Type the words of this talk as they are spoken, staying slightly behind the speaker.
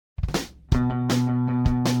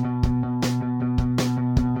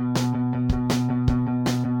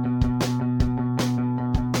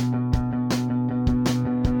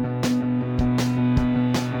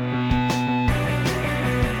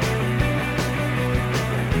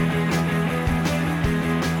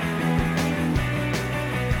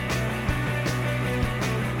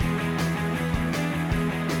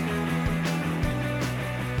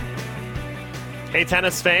Hey,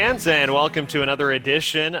 tennis fans, and welcome to another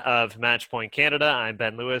edition of Matchpoint Canada. I'm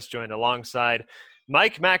Ben Lewis, joined alongside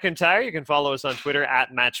Mike McIntyre. You can follow us on Twitter at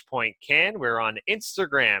MatchpointCan. We're on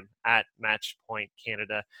Instagram at Matchpoint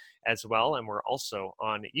Canada as well, and we're also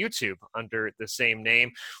on YouTube under the same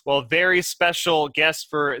name. Well, very special guest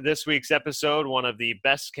for this week's episode, one of the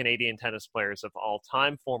best Canadian tennis players of all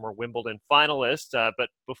time, former Wimbledon finalist. But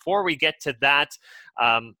before we get to that,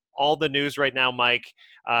 all the news right now, Mike,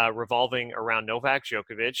 revolving around Novak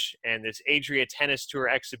Djokovic and this Adria Tennis Tour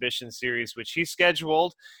exhibition series, which he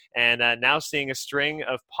scheduled, and now seeing a string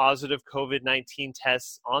of positive COVID-19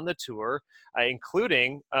 tests on the tour,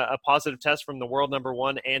 including a positive test from the world number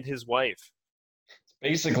one and his wife.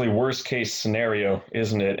 Basically worst case scenario,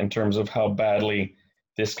 isn't it, in terms of how badly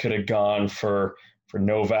this could have gone for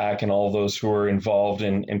Novak and all those who were involved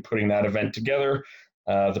in putting that event together.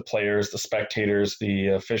 The players, the spectators, the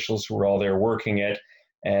officials who were all there working it.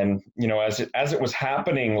 And, you know, as it was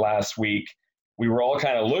happening last week, we were all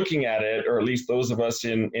kind of looking at it, or at least those of us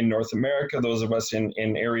in North America, those of us in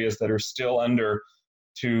areas that are still under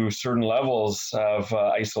to certain levels of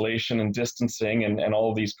isolation and distancing and all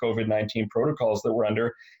of these COVID-19 protocols that we're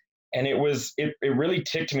under. And it really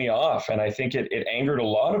ticked me off. And I think it angered a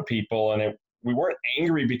lot of people. And we weren't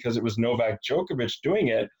angry because it was Novak Djokovic doing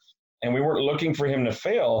it, and we weren't looking for him to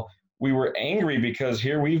fail. We were angry because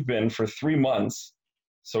here we've been for 3 months,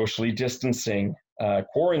 socially distancing,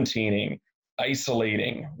 quarantining,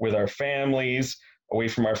 isolating with our families, away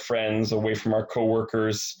from our friends, away from our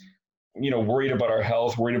coworkers, you know, worried about our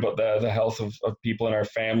health, worried about the health of people in our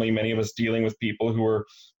family, many of us dealing with people who are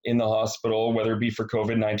in the hospital, whether it be for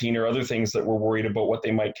COVID-19 or other things that we're worried about what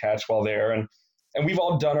they might catch while there. And we've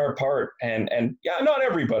all done our part. And yeah, not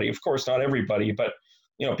everybody, of course, not everybody, but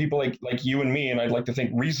you know, people like you and me, and I'd like to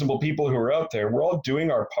think reasonable people who are out there, we're all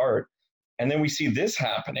doing our part. And then we see this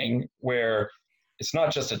happening where it's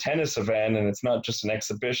not just a tennis event and it's not just an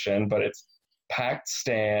exhibition, but it's packed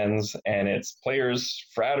stands and it's players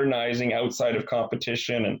fraternizing outside of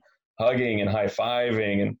competition and hugging and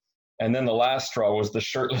high-fiving. And then the last straw was the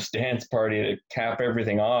shirtless dance party to cap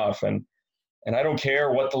everything off. And I don't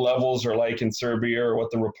care what the levels are like in Serbia or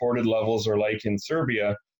what the reported levels are like in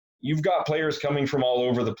Serbia. You've got players coming from all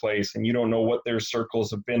over the place, and you don't know what their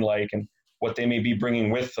circles have been like and what they may be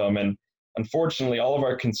bringing with them. And unfortunately, all of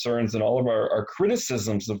our concerns and all of our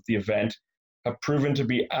criticisms of the event have proven to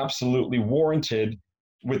be absolutely warranted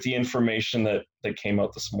with the information that came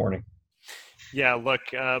out this morning. Yeah, look,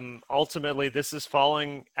 ultimately, this is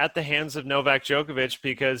falling at the hands of Novak Djokovic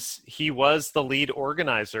because he was the lead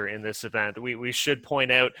organizer in this event. We should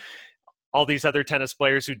point out all these other tennis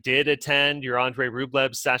players who did attend, your Andrei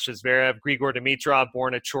Rublev, Sasha Zverev, Grigor Dimitrov,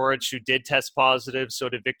 Borna Coric, who did test positive, so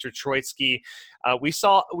did Viktor Troicki. We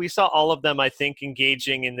saw all of them, I think,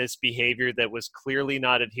 engaging in this behavior that was clearly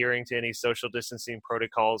not adhering to any social distancing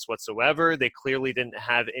protocols whatsoever. They clearly didn't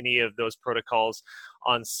have any of those protocols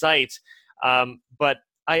on site. But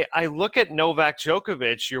I look at Novak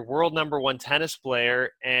Djokovic, your world number one tennis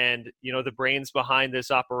player, and you know the brains behind this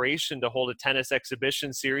operation to hold a tennis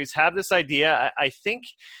exhibition series have this idea. I think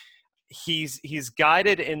he's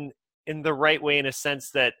guided in the right way in a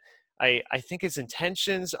sense that I think his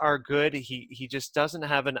intentions are good. He just doesn't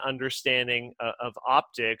have an understanding of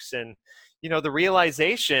optics and you know the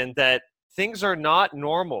realization that things are not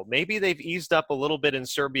normal. Maybe they've eased up a little bit in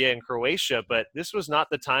Serbia and Croatia, but this was not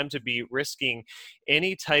the time to be risking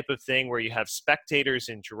any type of thing where you have spectators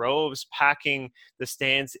in droves packing the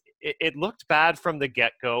stands. It looked bad from the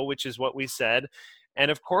get-go, which is what we said.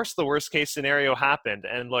 And of course, the worst case scenario happened.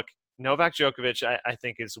 And look, Novak Djokovic, I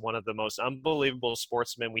think, is one of the most unbelievable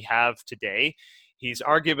sportsmen we have today. He's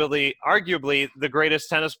arguably the greatest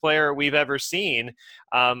tennis player we've ever seen.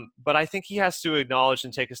 But I think he has to acknowledge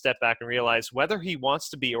and take a step back and realize whether he wants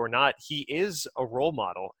to be or not, he is a role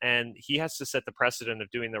model and he has to set the precedent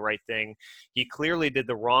of doing the right thing. He clearly did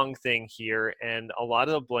the wrong thing here, and a lot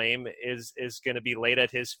of the blame is going to be laid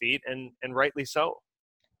at his feet, and rightly so.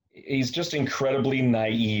 He's just incredibly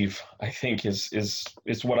naive, I think, is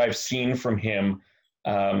what I've seen from him.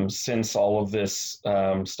 Since all of this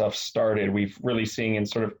stuff started, we've really seen in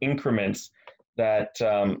sort of increments that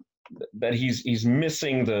he's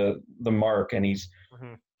missing the mark, and he's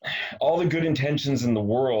all the good intentions in the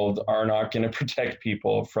world are not going to protect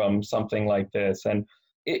people from something like this. And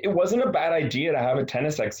it wasn't a bad idea to have a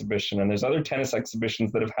tennis exhibition, and there's other tennis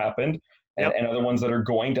exhibitions that have happened and other ones that are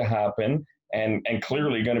going to happen. And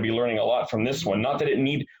clearly going to be learning a lot from this one. Not that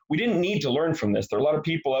we didn't need to learn from this. There are a lot of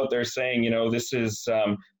people out there saying, you know, this is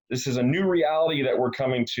a new reality that we're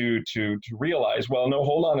coming to realize. Well, no,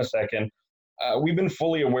 hold on a second. we've been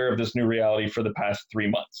fully aware of this new reality for the past 3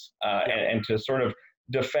 months. And to sort of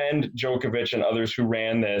defend Djokovic and others who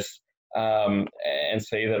ran this and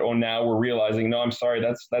say that, oh, now we're realizing, no, I'm sorry,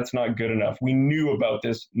 that's not good enough. We knew about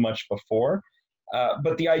this much before.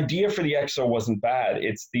 But the idea for the EXO wasn't bad.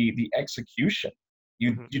 It's the execution.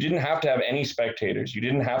 You didn't have to have any spectators. You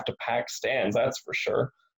didn't have to pack stands, that's for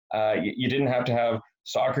sure. You didn't have to have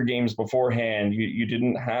soccer games beforehand. You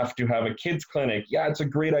didn't have to have a kids clinic. Yeah, it's a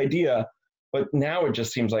great idea, but now it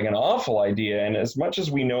just seems like an awful idea. And as much as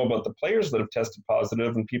we know about the players that have tested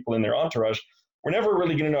positive and people in their entourage, we're never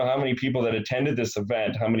really going to know how many people that attended this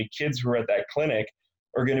event, how many kids who are at that clinic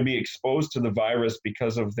are going to be exposed to the virus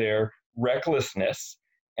because of their recklessness.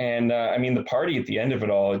 And I mean, the party at the end of it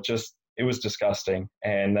all, it was disgusting.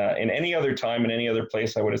 And in any other time, in any other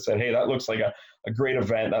place, I would have said, hey, that looks like a great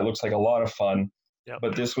event. That looks like a lot of fun. Yep.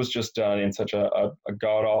 But this was just done in such a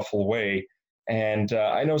god-awful way. And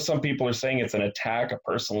I know some people are saying it's an attack, a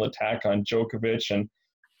personal attack on Djokovic. And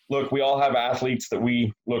look, we all have athletes that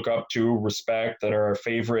we look up to, respect, that are our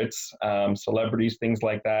favorites, celebrities, things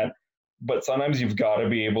like that. But sometimes you've got to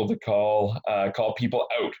be able to call people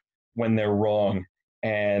out when they're wrong.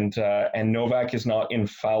 And Novak is not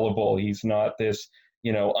infallible. He's not this,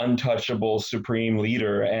 untouchable supreme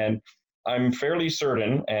leader. And I'm fairly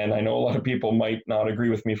certain, and I know a lot of people might not agree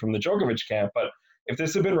with me from the Djokovic camp, but if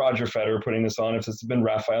this had been Roger Federer putting this on, if this had been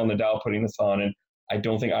Rafael Nadal putting this on, and I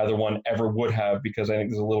don't think either one ever would have, because I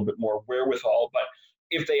think there's a little bit more wherewithal, but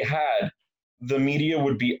if they had, the media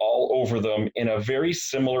would be all over them in a very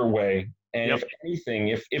similar way. And if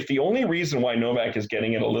anything, if the only reason why Novak is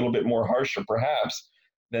getting it a little bit more harsher, perhaps,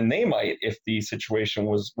 than they might if the situation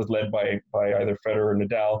was led by either Federer or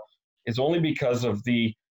Nadal, is only because of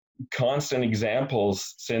the constant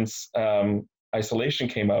examples since isolation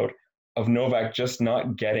came out of Novak just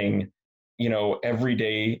not getting,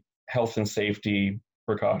 everyday health and safety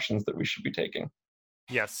precautions that we should be taking.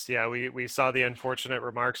 Yes, yeah, we saw the unfortunate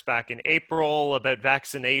remarks back in April about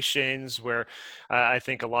vaccinations, where I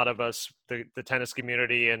think a lot of us, the tennis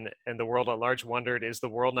community and the world at large, wondered, is the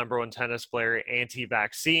world #1 tennis player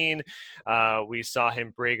anti-vaccine? We saw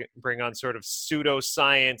him bring on sort of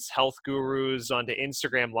pseudoscience health gurus onto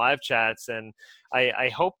Instagram live chats, and I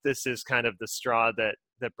hope this is kind of the straw that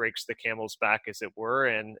breaks the camel's back, as it were,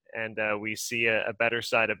 and we see a better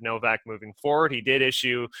side of Novak moving forward. He did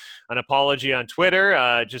issue an apology on Twitter.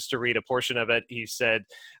 Just to read a portion of it, he said,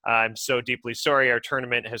 "I'm so deeply sorry. Our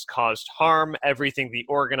tournament has caused harm. Everything the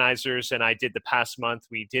organizers and I did the past month,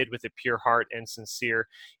 we did with a pure heart and sincere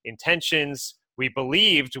intentions. We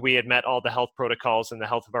believed we had met all the health protocols and the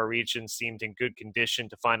health of our region seemed in good condition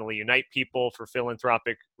to finally unite people for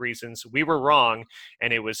philanthropic reasons. We were wrong,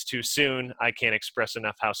 and it was too soon. I can't express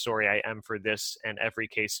enough how sorry I am for this and every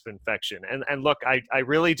case of infection." And look, I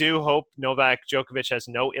really do hope Novak Djokovic has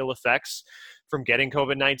no ill effects from getting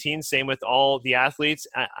COVID-19. Same with all the athletes.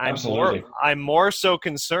 I'm more so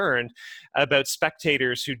concerned about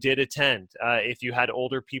spectators who did attend. If you had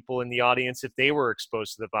older people in the audience, if they were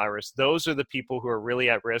exposed to the virus, those are the people who are really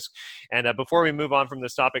at risk. And before we move on from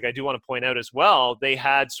this topic, I do want to point out as well, they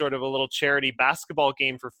had sort of a little charity basketball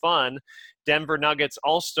game for fun. Denver Nuggets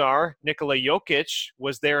all-star Nikola Jokic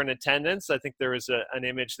was there in attendance. I think there is an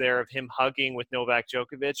image there of him hugging with Novak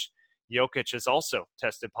Djokovic. Jokic has also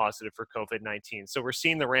tested positive for COVID-19. So we're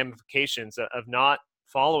seeing the ramifications of not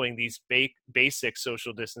following these basic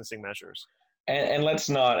social distancing measures. And let's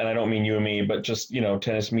not, and I don't mean you and me, but just,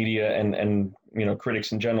 tennis media and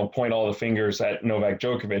critics in general point all the fingers at Novak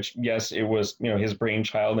Djokovic. Yes, it was, his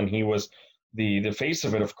brainchild and he was the face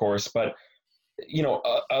of it, of course, but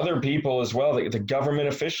other people as well, the government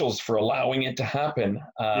officials for allowing it to happen,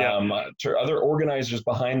 to other organizers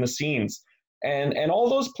behind the scenes. And all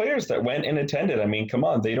those players that went and attended, I mean, come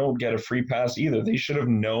on, they don't get a free pass either. They should have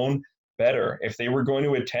known better. If they were going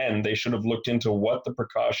to attend, they should have looked into what the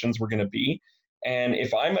precautions were going to be. And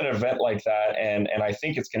if I'm at an event like that and I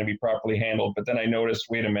think it's going to be properly handled, but then I noticed,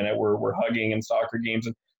 wait a minute, we're hugging in soccer games.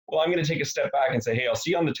 And well, I'm going to take a step back and say, hey, I'll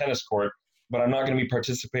see you on the tennis court, but I'm not going to be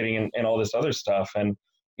participating in all this other stuff. And,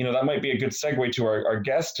 that might be a good segue to our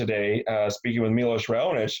guest today, speaking with Milos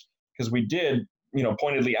Raonic, because we did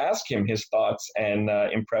pointedly ask him his thoughts and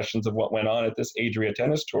impressions of what went on at this Adria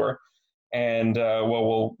Tennis Tour. And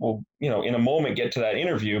we'll in a moment get to that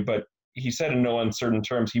interview, but he said in no uncertain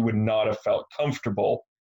terms he would not have felt comfortable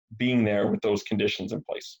being there with those conditions in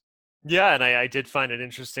place. Yeah, and I did find it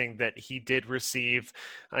interesting that he did receive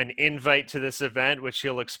an invite to this event, which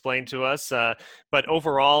he'll explain to us. But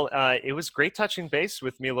overall, it was great touching base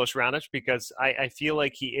with Milos Raonic, because I feel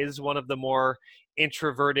like he is one of the more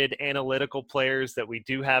introverted analytical players that we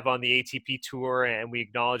do have on the ATP tour, and we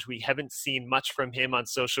acknowledge we haven't seen much from him on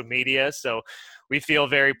social media. So we feel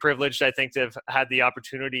very privileged, I think, to have had the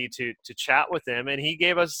opportunity to chat with him. And he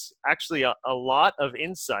gave us actually a lot of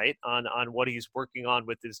insight on what he's working on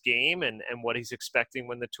with his game and what he's expecting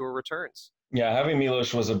when the tour returns. Yeah, having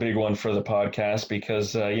Milos was a big one for the podcast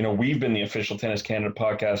because, we've been the official Tennis Canada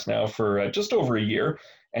podcast now for just over a year.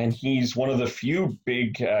 And he's one of the few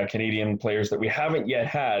big Canadian players that we haven't yet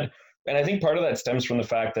had. And I think part of that stems from the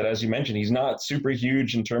fact that, as you mentioned, he's not super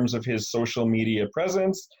huge in terms of his social media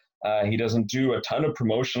presence. He doesn't do a ton of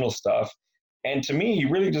promotional stuff. And to me, he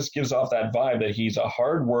really just gives off that vibe that he's a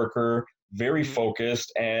hard worker, very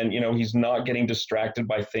focused, and, he's not getting distracted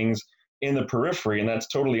by things in the periphery. And that's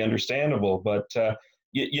totally understandable. But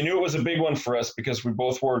you knew it was a big one for us because we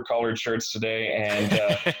both wore collared shirts today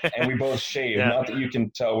and we both shaved. Yeah. Not that you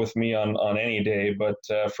can tell with me on any day, but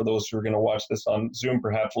for those who are going to watch this on Zoom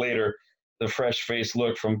perhaps later, the fresh face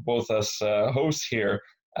look from both us hosts here,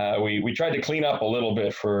 we tried to clean up a little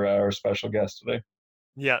bit for our special guest today.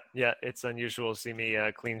 Yeah, it's unusual to see me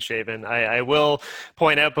clean shaven. I will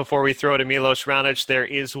point out before we throw to Milos Raonic, there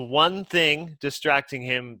is one thing distracting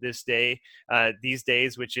him these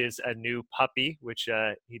days, which is a new puppy, which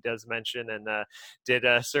he does mention and did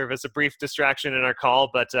serve as a brief distraction in our call.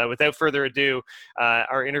 But without further ado,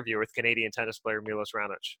 our interview with Canadian tennis player Milos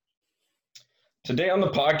Raonic. Today on the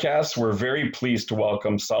podcast, we're very pleased to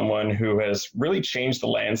welcome someone who has really changed the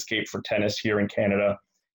landscape for tennis here in Canada.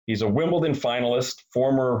 He's a Wimbledon finalist,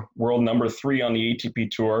 former world number 3 on the ATP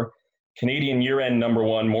Tour, Canadian year-end number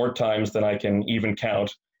 1 more times than I can even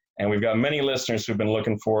count. And we've got many listeners who've been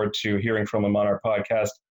looking forward to hearing from him on our podcast.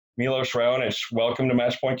 Milos Raonic, welcome to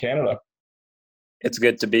Matchpoint Canada. It's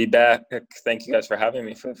good to be back. Thank you guys for having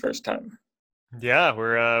me for the first time. Yeah,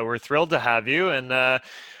 we're thrilled to have you. And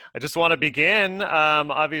I just want to begin.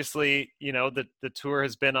 Obviously, the tour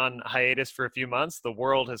has been on hiatus for a few months. The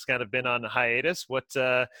world has kind of been on hiatus. What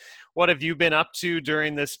have you been up to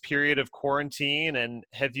during this period of quarantine? And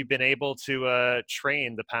have you been able to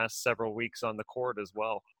train the past several weeks on the court as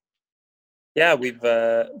well? Yeah, we've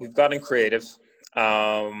gotten creative.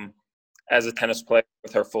 As a tennis player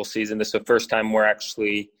with our full season, this is the first time we're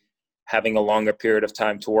actually having a longer period of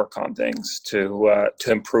time to work on things, to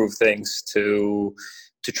improve things, to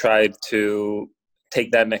try to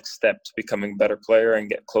take that next step to becoming a better player and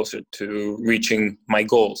get closer to reaching my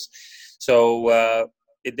goals. So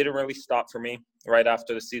it didn't really stop for me. Right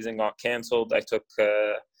after the season got canceled, I took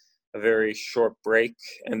a very short break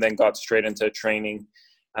and then got straight into training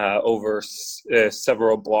over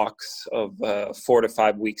several blocks of 4 to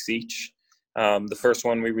 5 weeks each. The first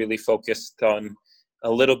one, we really focused on a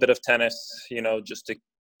little bit of tennis, just to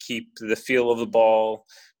keep the feel of the ball,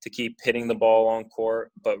 to keep hitting the ball on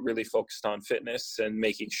court, but really focused on fitness and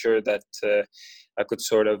making sure that I could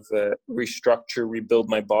sort of restructure, rebuild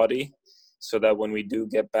my body so that when we do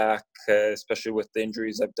get back, especially with the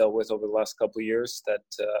injuries I've dealt with over the last couple of years, that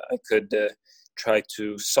I could try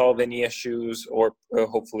to solve any issues or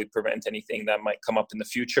hopefully prevent anything that might come up in the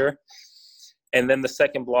future. And then the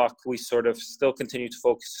second block, we sort of still continue to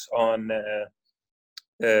focus on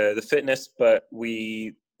the fitness, but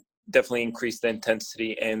we definitely increased the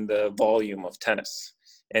intensity and the volume of tennis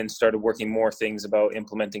and started working more things about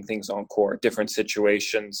implementing things on court, different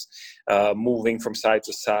situations, moving from side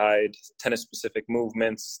to side, tennis-specific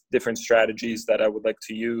movements, different strategies that I would like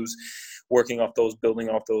to use, working off those, building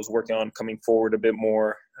off those, working on coming forward a bit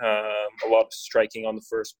more, a lot of striking on the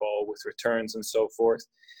first ball with returns and so forth.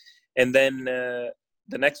 And then the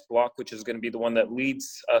next block, which is going to be the one that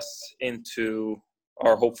leads us into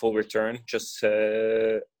our hopeful return, just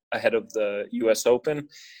ahead of the US Open,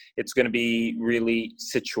 it's going to be really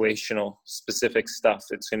situational, specific stuff.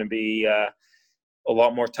 It's going to be a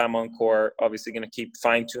lot more time on court, obviously going to keep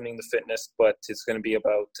fine-tuning the fitness, but it's going to be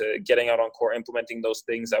about getting out on court, implementing those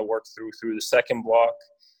things I worked through the second block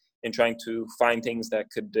and trying to find things that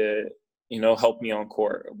could help me on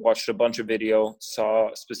court. Watched a bunch of video, saw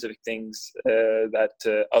specific things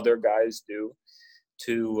that other guys do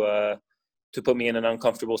to put me in an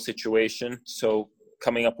uncomfortable situation. So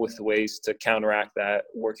coming up with ways to counteract that,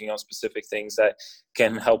 working on specific things that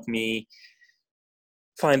can help me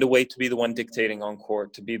find a way to be the one dictating on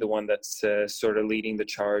court, to be the one that's sort of leading the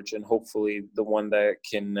charge, and hopefully the one that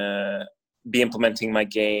can be implementing my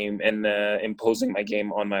game and imposing my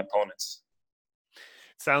game on my opponents.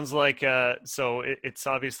 Sounds like so it's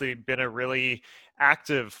obviously been a really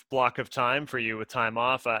active block of time for you with time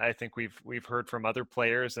off. I think we've heard from other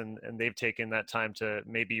players and they've taken that time to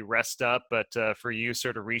maybe rest up, but for you,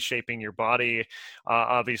 sort of reshaping your body,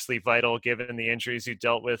 obviously vital given the injuries you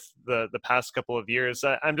dealt with the past couple of years.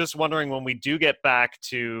 I'm just wondering, when we do get back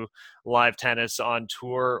to live tennis on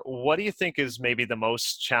tour, what do you think is maybe the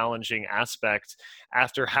most challenging aspect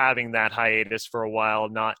after having that hiatus for a while,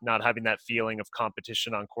 not having that feeling of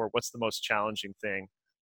competition on court? What's the most challenging thing?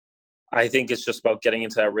 I think it's just about getting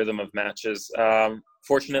into that rhythm of matches.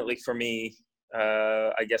 Fortunately for me,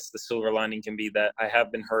 I guess the silver lining can be that I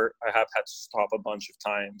have been hurt. I have had to stop a bunch of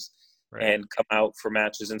times and come out for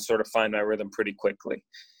matches and sort of find my rhythm pretty quickly.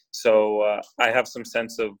 So I have some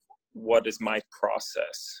sense of what is my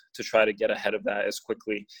process to try to get ahead of that as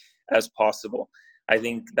quickly as possible. I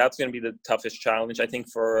think that's going to be the toughest challenge. I think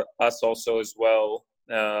for us also as well,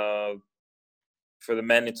 for the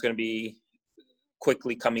men, it's going to be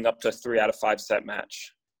quickly coming up to a 3 out of 5 set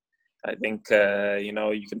match. I think,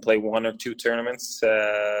 you can play 1 or 2 tournaments,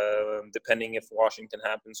 depending if Washington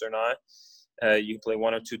happens or not. You can play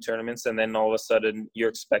 1 or 2 tournaments, and then all of a sudden you're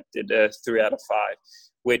expected 3 out of 5,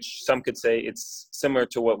 which some could say it's similar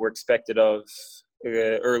to what we're expected of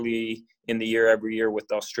early in the year, every year with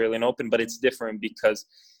the Australian Open, but it's different because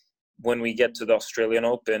when we get to the Australian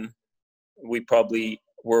Open, we probably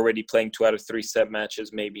were already playing 2 out of 3 set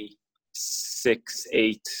matches, maybe 6,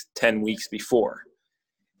 8, 10 weeks before.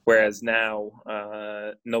 Whereas now,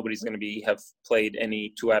 nobody's going to have played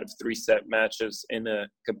any 2 out of 3 set matches in a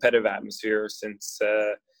competitive atmosphere since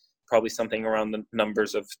probably something around the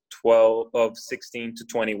numbers of 16 to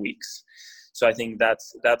 20 weeks. So I think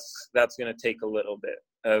that's going to take a little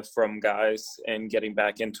bit from guys and getting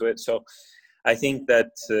back into it. So I think that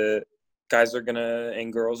guys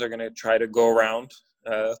and girls are going to try to go around,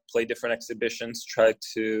 play different exhibitions, try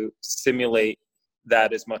to simulate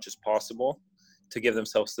that as much as possible to give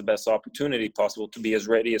themselves the best opportunity possible to be as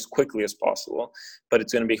ready as quickly as possible. But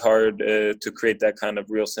it's going to be hard to create that kind of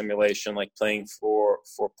real simulation, like playing for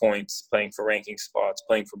points, playing for ranking spots,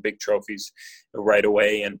 playing for big trophies right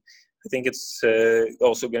away. And I think it's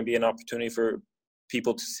also going to be an opportunity for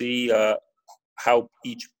people to see how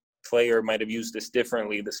each player might have used this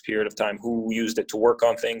differently this period of time, who used it to work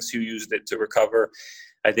on things, who used it to recover.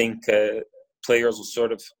 I think players will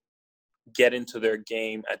sort of get into their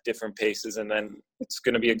game at different paces, and then it's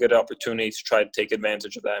going to be a good opportunity to try to take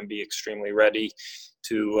advantage of that and be extremely ready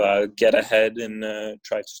to get ahead and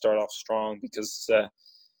try to start off strong, because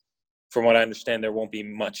from what I understand, there won't be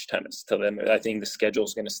much tennis till then. I think the schedule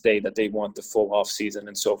is going to stay that they want the full off season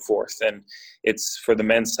and so forth. And it's, for the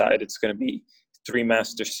men's side, it's going to be 3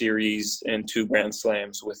 Master Series and 2 Grand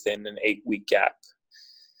Slams within an 8-week gap.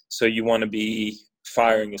 So you want to be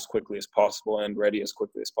firing as quickly as possible and ready as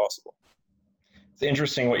quickly as possible. It's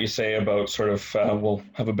interesting what you say about sort of we'll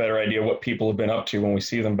have a better idea what people have been up to when we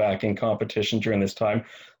see them back in competition during this time.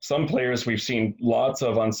 Some players we've seen lots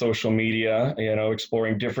of on social media,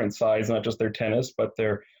 exploring different sides, not just their tennis, but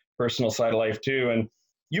their personal side of life too. And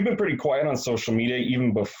you've been pretty quiet on social media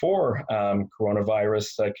even before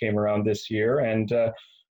coronavirus came around this year. And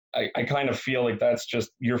I kind of feel like that's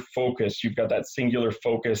just your focus. You've got that singular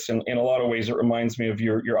focus. And in a lot of ways, it reminds me of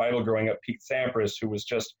your idol growing up, Pete Sampras, who was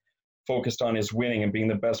just focused on his winning and being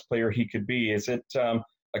the best player he could be. Is it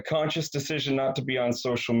a conscious decision not to be on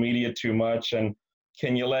social media too much? And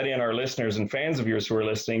can you let in our listeners and fans of yours who are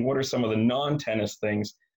listening, what are some of the non-tennis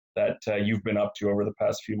things that you've been up to over the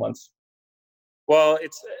past few months? Well,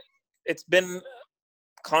 it's been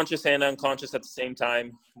conscious and unconscious at the same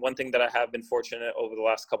time. One thing that I have been fortunate over the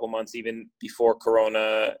last couple months, even before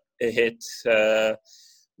Corona hit,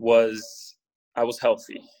 was I was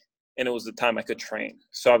healthy. And it was the time I could train.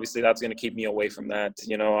 So obviously that's going to keep me away from that.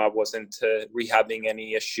 I wasn't rehabbing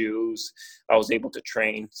any issues. I was able to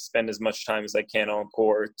train, spend as much time as I can on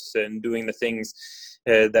courts and doing the things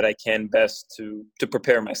that I can best to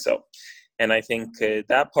prepare myself. And I think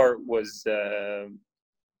that part was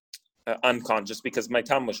unconscious because my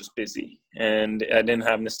time was just busy. And I didn't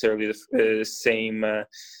have necessarily the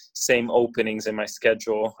same openings in my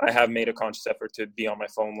schedule. I have made a conscious effort to be on my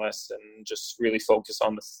phone less and just really focus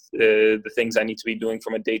on the things I need to be doing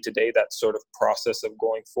from a day-to-day, that sort of process of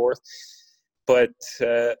going forth. But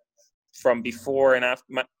from before and after,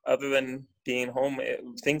 other than being home,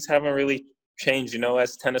 things haven't really changed,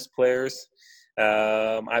 as tennis players.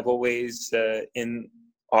 I've always, in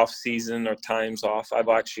off-season or times off, I've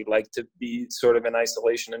actually liked to be sort of in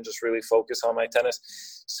isolation and just really focus on my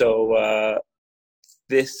tennis. So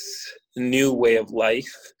this new way of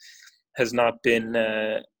life has not been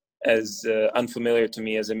as unfamiliar to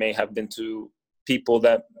me as it may have been to people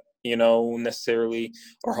that necessarily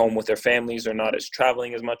are home with their families or not as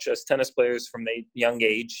traveling as much as tennis players from a young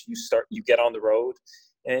age. You get on the road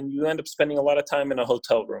and you end up spending a lot of time in a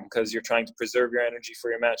hotel room because you're trying to preserve your energy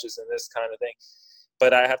for your matches and this kind of thing.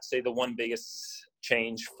 But I have to say the one biggest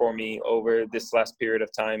change for me over this last period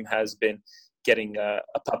of time has been getting a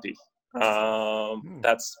puppy.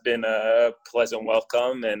 That's been a pleasant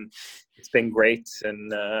welcome, and it's been great,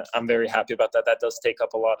 and I'm very happy about that. That does take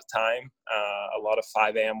up a lot of time, a lot of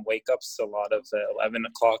 5 a.m. wake-ups, a lot of 11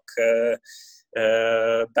 o'clock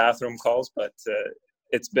bathroom calls, but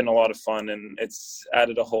it's been a lot of fun, and it's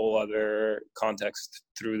added a whole other context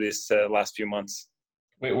through this last few months.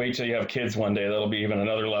 Wait till you have kids one day. That'll be even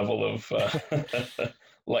another level of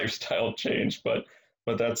lifestyle change, but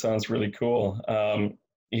that sounds really cool.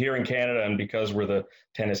 Here in Canada, and because we're the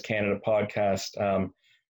Tennis Canada podcast,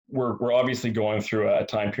 we're obviously going through a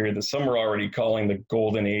time period that some are already calling the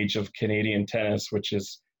golden age of Canadian tennis, which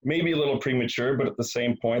is maybe a little premature, but at the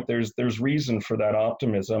same point, there's reason for that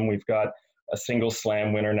optimism. We've got a single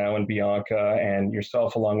slam winner now in Bianca, and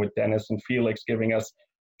yourself along with Dennis and Felix giving us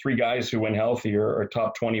 3 guys who, when healthy, are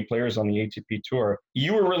top 20 players on the ATP Tour.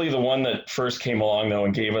 You were really the one that first came along, though,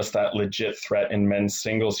 and gave us that legit threat in men's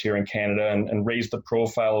singles here in Canada and raised the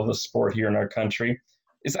profile of the sport here in our country.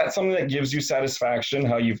 Is that something that gives you satisfaction,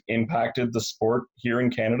 how you've impacted the sport here in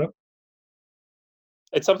Canada?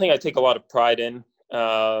 It's something I take a lot of pride in.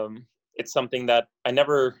 It's something that I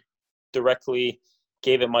never directly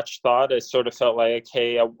gave it much thought. I sort of felt like,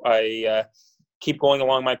 hey, I keep going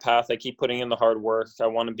along my path. I keep putting in the hard work. I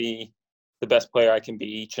want to be the best player I can be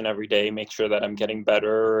each and every day, make sure that I'm getting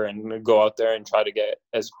better and go out there and try to get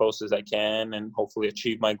as close as I can and hopefully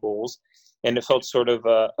achieve my goals. And it felt sort of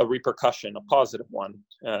a repercussion, a positive one.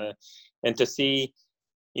 And to see,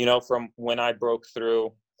 from when I broke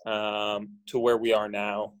through to where we are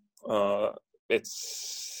now,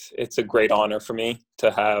 it's a great honor for me to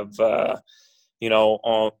have,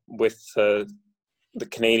 with the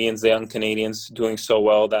Canadians, the young Canadians doing so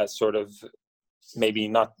well, that sort of maybe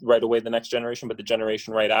not right away the next generation, but the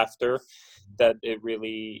generation right after, that it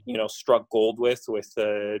really, struck gold with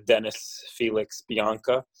Dennis, Felix,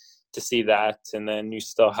 Bianca, to see that. And then you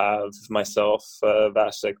still have myself,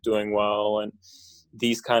 Vasek, doing well, and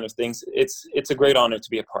these kind of things. It's a great honor to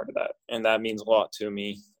be a part of that, and that means a lot to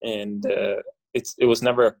me. And it was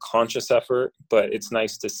never a conscious effort, but it's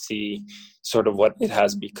nice to see sort of what it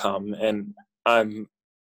has become. And I'm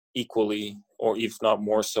equally, or if not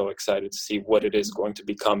more so, excited to see what it is going to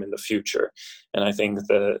become in the future. And I think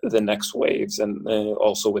the next waves, and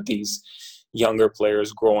also with these younger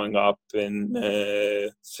players growing up and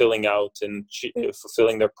filling out and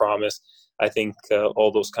fulfilling their promise, I think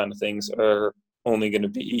all those kind of things are only going to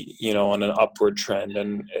be, on an upward trend.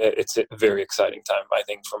 And it's a very exciting time, I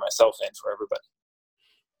think, for myself and for everybody.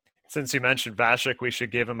 Since you mentioned Vasek, we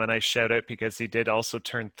should give him a nice shout out because he did also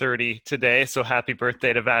turn 30 today. So happy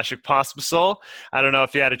birthday to Vasek Pospisil. I don't know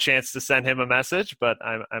if you had a chance to send him a message, but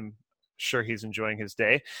I'm sure he's enjoying his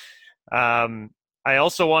day. I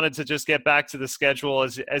also wanted to just get back to the schedule,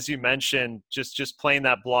 as you mentioned, just playing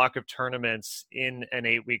that block of tournaments in an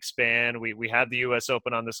 8-week span. We have the U.S.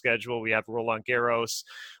 Open on the schedule. We have Roland Garros,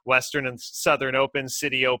 Western and Southern Open,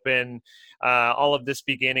 City Open, all of this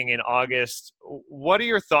beginning in August. What are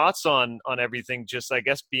your thoughts on everything, just, I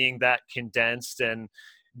guess, being that condensed? And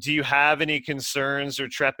do you have any concerns or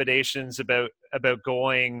trepidations about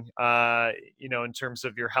going, in terms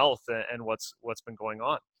of your health and what's been going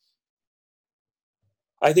on?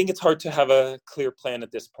 I think it's hard to have a clear plan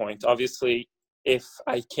at this point. Obviously, if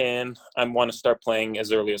I can, I want to start playing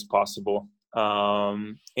as early as possible,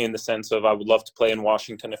 in the sense of I would love to play in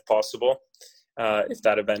Washington if possible, if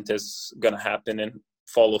that event is going to happen, and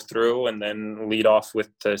follow through and then lead off with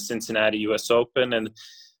the Cincinnati US Open and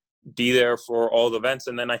be there for all the events.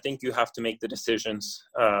 And then I think you have to make the decisions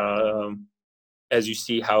as you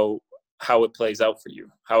see how it plays out for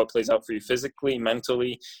you, physically,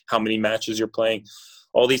 mentally, how many matches you're playing.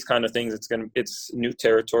 All these kind of things, it's new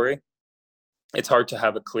territory. It's hard to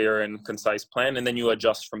have a clear and concise plan, and then you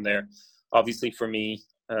adjust from there. Obviously, for me,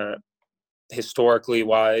 historically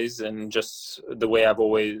wise, and just the way I've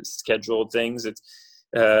always scheduled things, it's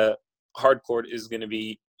hardcourt is going to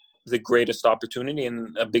be the greatest opportunity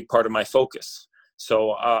and a big part of my focus.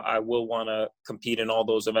 So I will want to compete in all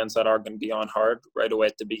those events that are going to be on hard right away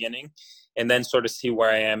at the beginning, and then sort of see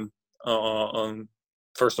where I am.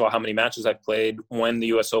 First of all, how many matches I've played, when the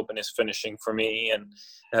U.S. Open is finishing for me,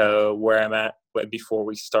 and where I'm at before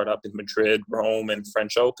we start up in Madrid, Rome, and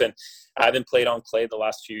French Open. I haven't played on clay the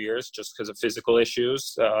last few years just because of physical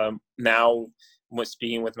issues. Now,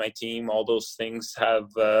 speaking with my team, all those things have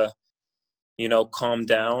calmed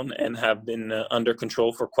down and have been under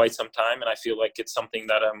control for quite some time. And I feel like it's something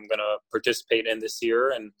that I'm going to participate in this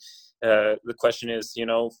year. And the question is,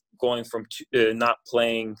 going from not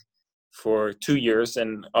playing for 2 years,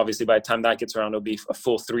 and obviously by the time that gets around, it'll be a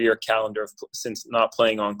full 3-year calendar since not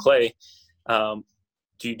playing on clay.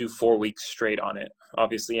 Do you do 4 weeks straight on it?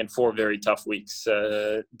 Obviously, in 4 very tough weeks,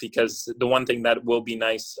 because the one thing that will be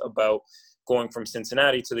nice about going from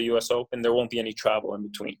Cincinnati to the U.S. Open, there won't be any travel in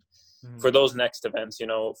between. For those next events,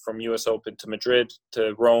 from U.S. Open to Madrid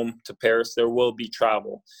to Rome to Paris, there will be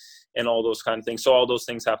travel and all those kind of things. So all those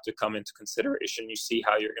things have to come into consideration. You see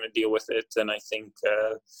how you're going to deal with it. And I think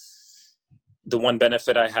the one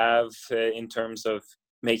benefit I have in terms of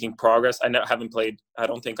making progress, I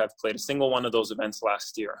don't think I've played a single one of those events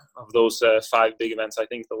last year. Of those 5 big events, I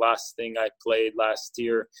think the last thing I played last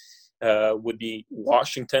year would be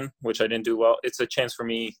Washington, which I didn't do well. It's a chance for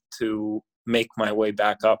me to make my way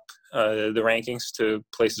back up the rankings to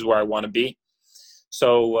places where I want to be.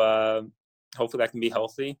 So hopefully I can be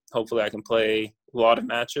healthy. Hopefully I can play a lot of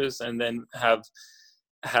matches and then have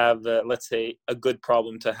let's say a good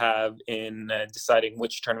problem to have in deciding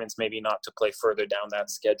which tournaments maybe not to play further down that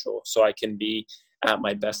schedule, so I can be at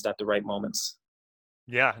my best at the right moments.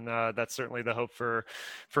 Yeah, no, that's certainly the hope for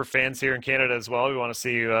fans here in Canada as well. We want to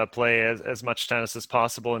see you play as much tennis as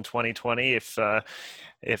possible in 2020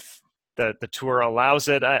 if the tour allows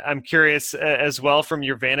it. I'm curious as well from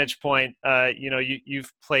your vantage point.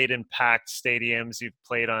 You've played in packed stadiums, you've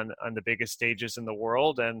played on the biggest stages in the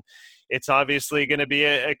world, and it's obviously going to be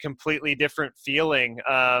a completely different feeling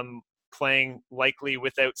playing likely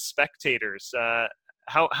without spectators.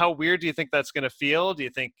 How weird do you think that's going to feel? Do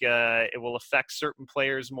you think it will affect certain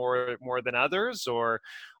players more than others, or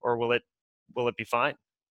will it be fine?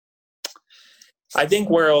 I think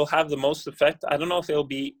where it'll have the most effect, I don't know if it'll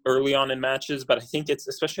be early on in matches, but I think it's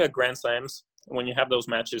especially at Grand Slams when you have those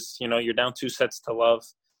matches, you're down 2 sets to love.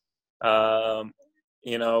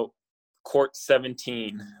 Court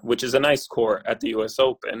 17, which is a nice court at the U.S.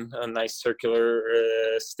 Open, a nice circular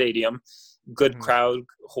stadium, good crowd,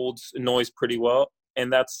 holds noise pretty well,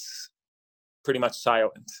 and that's pretty much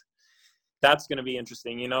silent. That's going to be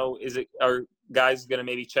interesting. Are guys going to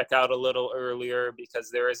maybe check out a little earlier because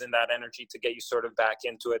there isn't that energy to get you sort of back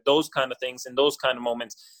into it? Those kind of things and those kind of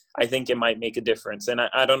moments, I think it might make a difference. And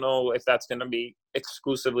I don't know if that's going to be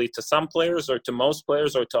exclusively to some players or to most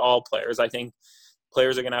players or to all players. I think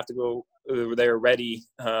players are going to have to go there ready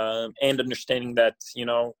and understanding that,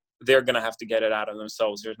 they're going to have to get it out of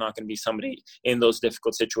themselves. There's not going to be somebody in those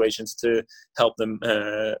difficult situations to help them,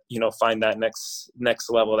 find that next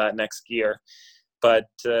level, that next gear. But,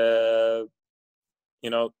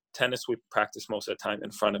 tennis, we practice most of the time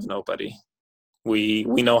in front of nobody. We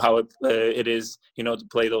know how it is, to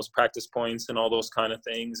play those practice points and all those kind of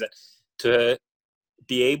things. And to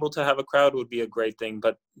be able to have a crowd would be a great thing.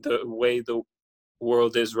 But the way the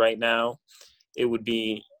world is right now, it would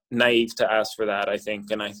be naive to ask for that, I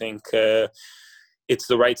think. And I think it's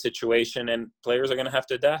the right situation, and players are going to have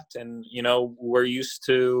to adapt. And, we're used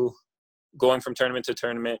to going from tournament to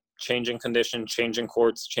tournament, changing condition, changing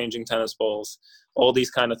courts, changing tennis balls, all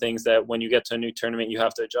these kind of things that when you get to a new tournament, you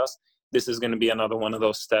have to adjust. This is going to be another one of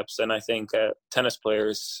those steps. And I think tennis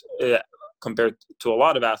players, compared to a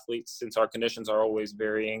lot of athletes, since our conditions are always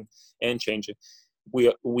varying and changing,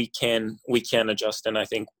 we can adjust, and I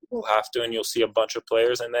think we'll have to, and you'll see a bunch of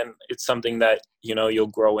players, and then it's something that you'll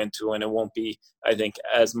grow into, and it won't be, I think,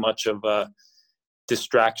 as much of a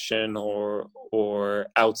distraction or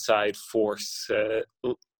outside force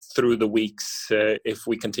through the weeks if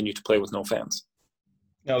we continue to play with no fans.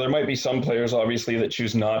 Now, there might be some players, obviously, that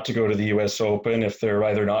choose not to go to the U.S. Open if they're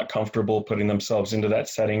either not comfortable putting themselves into that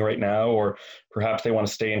setting right now, or perhaps they want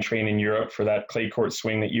to stay and train in Europe for that clay court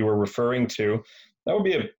swing that you were referring to. That would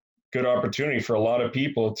be a good opportunity for a lot of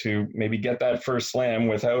people to maybe get that first slam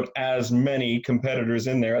without as many competitors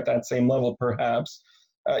in there at that same level, perhaps.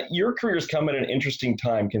 Your career's come at an interesting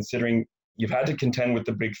time, considering you've had to contend with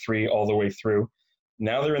the big three all the way through.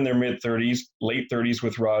 Now they're in their mid-30s, late 30s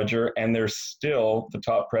with Roger, and they're still the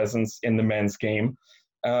top presence in the men's game.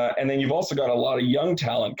 And then you've also got a lot of young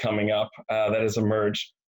talent coming up that has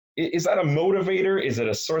emerged. Is that a motivator? Is it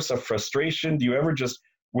a source of frustration? Do you ever just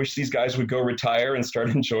wish these guys would go retire and start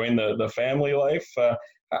enjoying the family life?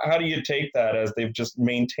 How do you take that as they've just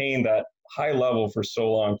maintained that high level for so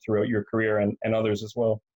long throughout your career and others as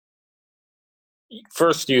well?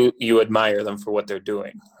 First, you admire them for what they're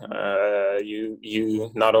doing.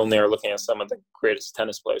 You not only are looking at some of the greatest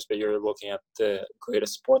tennis players, but you're looking at the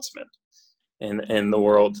greatest sportsmen in the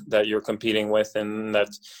world that you're competing with and that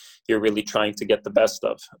you're really trying to get the best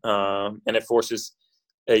of. And it forces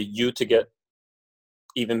you to get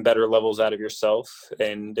even better levels out of yourself.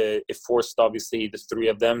 And it forced, obviously, the three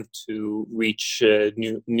of them to reach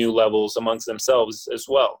new levels amongst themselves as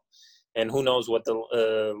well. And who knows what the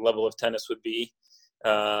level of tennis would be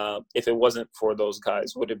if it wasn't for those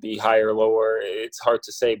guys. Would it be higher, lower? It's hard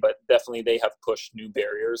to say, but definitely they have pushed new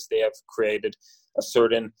barriers. They have created a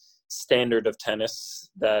certain standard of tennis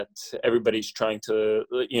that everybody's trying to,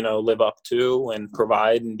 live up to and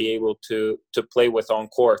provide and be able to play with on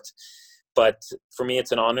court. But for me,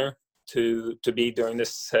 it's an honor to be during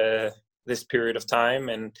this period of time,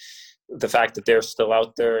 and the fact that they're still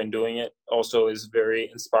out there and doing it also is very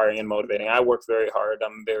inspiring and motivating. I work very hard.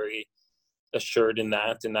 I'm very assured in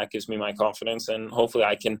that, and that gives me my confidence. And hopefully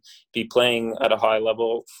I can be playing at a high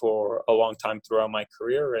level for a long time throughout my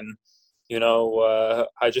career. And,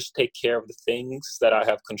 I just take care of the things that I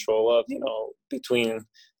have control of, between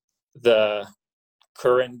the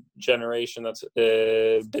current generation that's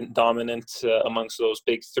been dominant amongst those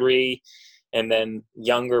big three, and then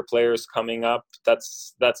younger players coming up.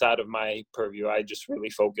 That's out of my purview. I just really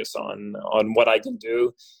focus on what I can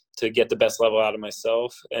do to get the best level out of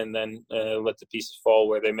myself, and then let the pieces fall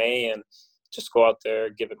where they may, and just go out there,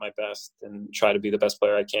 give it my best, and try to be the best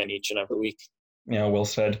player I can each and every week. Yeah, well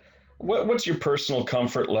said. What's your personal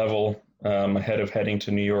comfort level ahead of heading to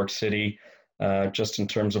New York City, just in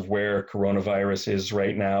terms of where coronavirus is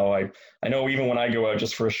right now? I know even when I go out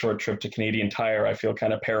just for a short trip to Canadian Tire, I feel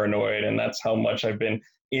kind of paranoid, and that's how much I've been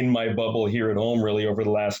in my bubble here at home really over the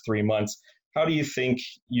last 3 months. How do you think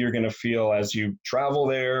you're going to feel as you travel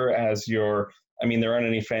there, there aren't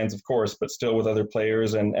any fans, of course, but still with other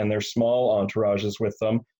players and their small entourages with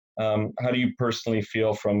them. How do you personally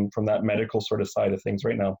feel from that medical sort of side of things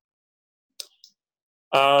right now?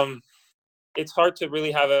 It's hard to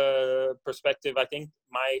really have a perspective. I think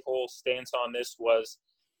my whole stance on this was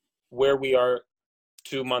where we are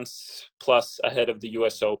 2 months plus ahead of the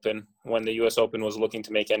U.S. Open, when the U.S. Open was looking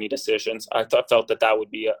to make any decisions. I felt that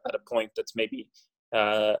would be at a point that's maybe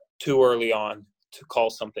too early on to call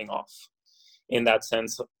something off. In that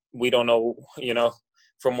sense, we don't know,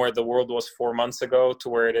 from where the world was 4 months ago to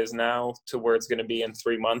where it is now to where it's going to be in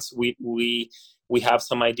 3 months. We have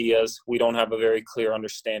some ideas. We don't have a very clear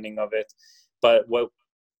understanding of it. But what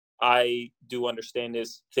I do understand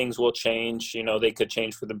is things will change. They could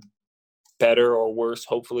change for the better or worse.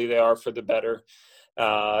 Hopefully they are for the better.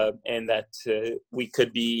 And that we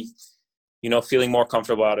could be, feeling more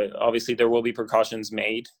comfortable about it. Obviously, there will be precautions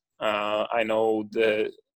made. I know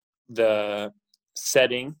the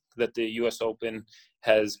setting that the U.S. Open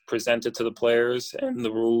has presented to the players and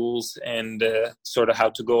the rules and sort of how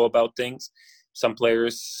to go about things. Some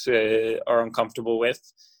players are uncomfortable with.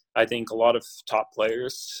 I think a lot of top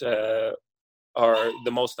players are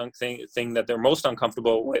the most thing that they're most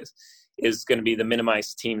uncomfortable with is going to be the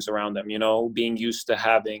minimized teams around them. Being used to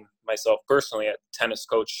having myself personally, a tennis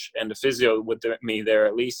coach and a physio with me there,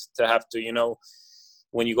 at least to have to,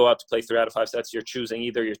 when you go out to play 3 out of 5 sets, you're choosing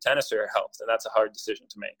either your tennis or your health, and that's a hard decision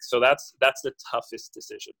to make. So that's the toughest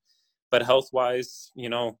decision. But health-wise,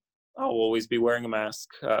 I'll always be wearing a mask.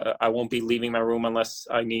 I won't be leaving my room unless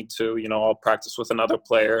I need to. I'll practice with another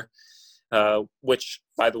player, which,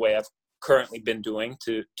 by the way, I've currently been doing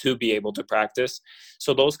to be able to practice.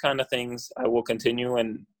 So those kind of things I will continue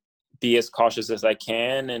and be as cautious as I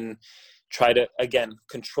can and try to, again,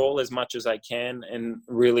 control as much as I can and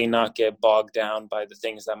really not get bogged down by the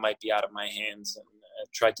things that might be out of my hands, and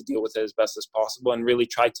try to deal with it as best as possible, and really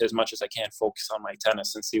try to, as much as I can, focus on my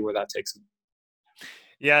tennis and see where that takes me.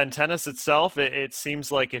 Yeah, in tennis itself, it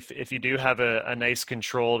seems like if you do have a nice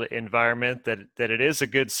controlled environment, that it is a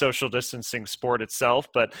good social distancing sport itself.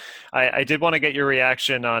 But I did want to get your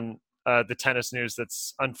reaction on the tennis news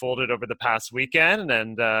that's unfolded over the past weekend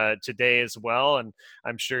and today as well. And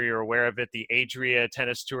I'm sure you're aware of it, the Adria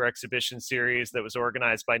Tennis Tour Exhibition Series that was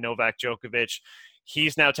organized by Novak Djokovic.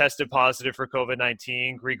 He's now tested positive for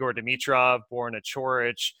COVID-19. Grigor Dimitrov, Borna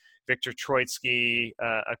Coric, Viktor Troitsky,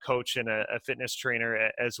 a coach and a fitness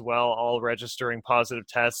trainer as well, all registering positive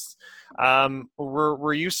tests.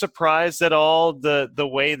 Were you surprised at all the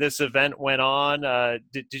way this event went on?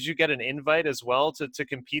 Did you get an invite as well to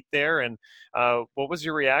compete there? And what was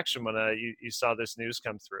your reaction when you saw this news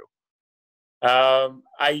come through?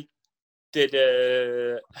 I did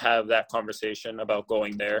have that conversation about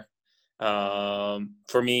going there.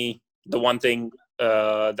 For me, the one thing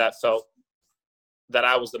that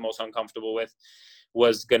I was the most uncomfortable with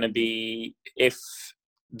was going to be if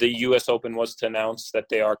the U.S. Open was to announce that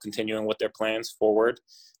they are continuing with their plans forward,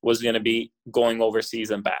 was going to be going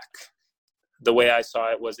overseas and back. The way I saw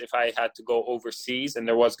it was if I had to go overseas and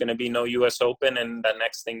there was going to be no U.S. Open, and the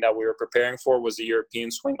next thing that we were preparing for was the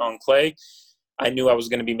European swing on clay, I knew I was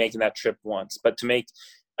going to be making that trip once. But to make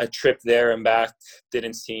a trip there and back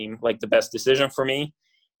didn't seem like the best decision for me.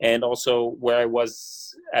 And also where I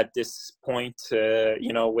was at this point,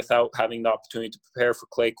 without having the opportunity to prepare for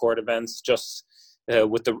clay court events, just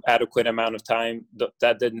with the adequate amount of time,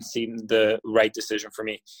 that didn't seem the right decision for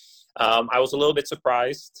me. I was a little bit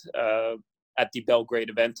surprised at the Belgrade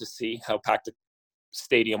event to see how packed the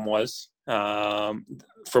stadium was.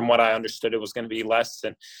 From what I understood, it was going to be less.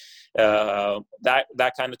 And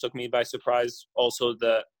that kind of took me by surprise. Also,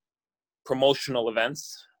 the promotional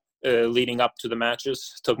events leading up to the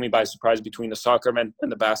matches took me by surprise between the soccer event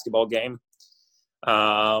and the basketball game.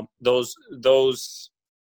 Those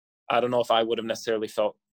I don't know if I would have necessarily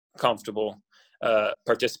felt comfortable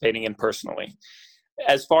participating in personally.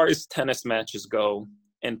 As far as tennis matches go,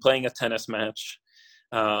 and playing a tennis match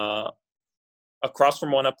across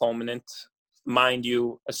from one opponent, mind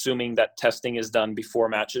you, assuming that testing is done before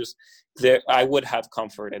matches, I would have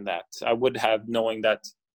comfort in that. I would have knowing that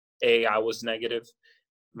I was negative,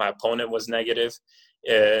 my opponent was negative.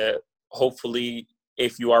 Hopefully,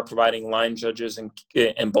 if you are providing line judges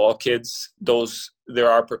and ball kids, there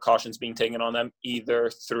are precautions being taken on them, either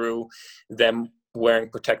through them wearing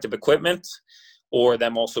protective equipment or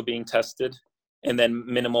them also being tested, and then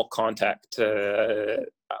minimal contact.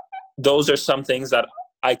 Those are some things that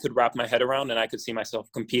I could wrap my head around, and I could see myself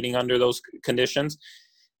competing under those conditions.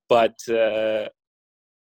 But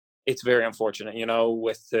it's very unfortunate,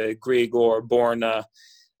 with Grigor, Borna,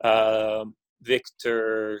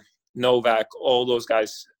 Victor, Novak, all those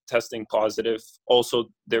guys testing positive. Also,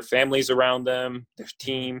 their families around them, their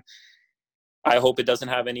team. I hope it doesn't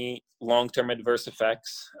have any long-term adverse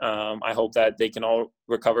effects. I hope that they can all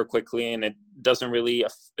recover quickly and it doesn't really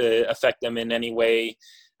affect them in any way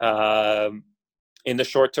in the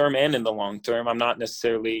short term and in the long term. I'm not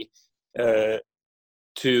necessarily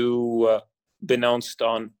too denounced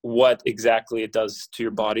on what exactly it does to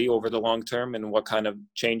your body over the long term and what kind of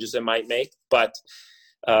changes it might make. But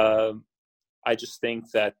I just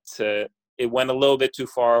think that it went a little bit too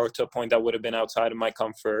far to a point that would have been outside of my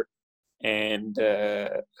comfort. And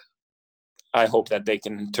I hope that they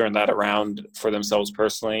can turn that around for themselves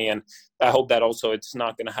personally. And I hope that also it's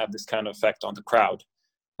not going to have this kind of effect on the crowd.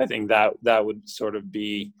 I think that would sort of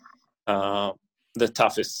be the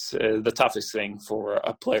toughest thing for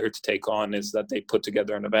a player to take on, is that they put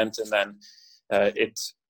together an event and then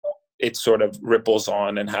it sort of ripples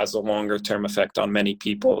on and has a longer term effect on many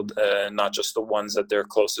people, not just the ones that they're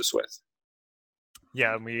closest with.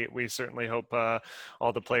 Yeah, we certainly hope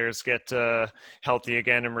all the players get healthy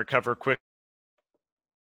again and recover quickly.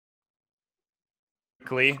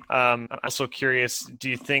 I'm also curious, do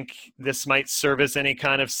you think this might serve as any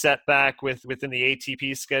kind of setback within the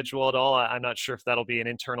ATP schedule at all? I'm not sure if that'll be an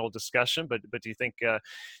internal discussion, but do you think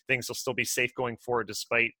things will still be safe going forward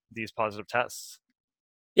despite these positive tests?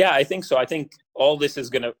 Yeah, I think so. I think all this is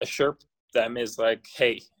going to assure them is like,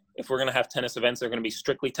 hey, if we're going to have tennis events, they're going to be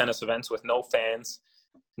strictly tennis events with no fans,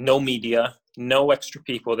 no media, no extra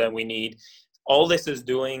people that we need. All this is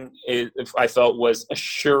doing, I felt, was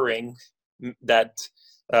assuring that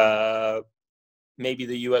maybe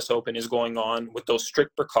the U.S. Open is going on with those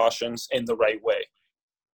strict precautions in the right way.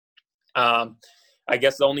 I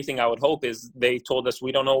guess the only thing I would hope is they told us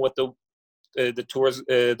we don't know what the tours,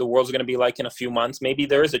 the world's going to be like in a few months. Maybe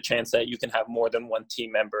there is a chance that you can have more than one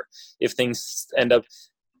team member if things end up.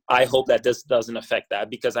 I hope that this doesn't affect that,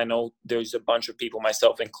 because I know there's a bunch of people,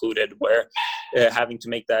 myself included, where having to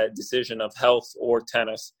make that decision of health or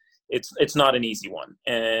tennis, it's not an easy one,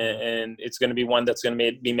 and it's going to be one that's going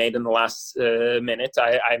to be made in the last minute.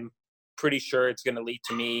 I'm pretty sure it's going to lead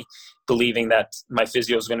to me believing that my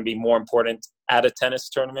physio is going to be more important at a tennis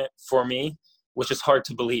tournament for me, which is hard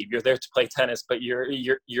to believe. You're there to play tennis, but you're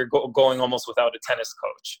going almost without a tennis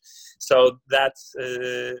coach. So that's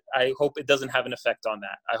I hope it doesn't have an effect on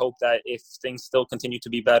that. I hope that if things still continue to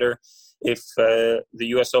be better, if the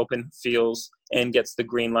U.S. Open feels and gets the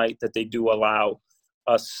green light that they do allow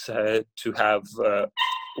us to have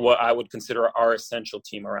what I would consider our essential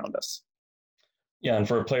team around us. Yeah, and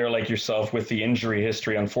for a player like yourself with the injury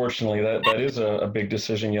history, unfortunately, that is a big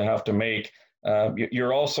decision you have to make.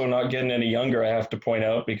 You're also not getting any younger, I have to point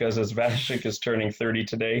out, because as Vasek is turning 30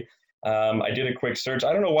 today, I did a quick search.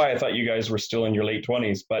 I don't know why I thought you guys were still in your late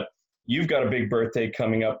 20s, but you've got a big birthday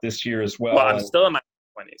coming up this year as well. Well, I'm still in my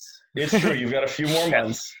 20s. It's true. You've got a few more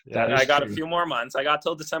months. Yeah, I got a few more months. I got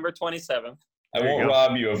till December 27th. I won't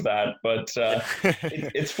rob you of that, but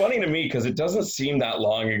it's funny to me because it doesn't seem that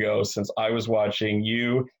long ago since I was watching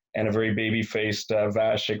you and a very baby-faced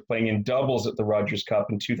Vasek playing in doubles at the Rogers Cup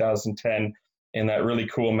in 2010 in that really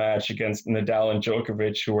cool match against Nadal and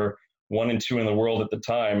Djokovic, who were 1 and 2 in the world at the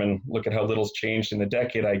time. And look at how little's changed in the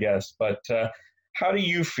decade, I guess. But how do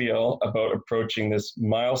you feel about approaching this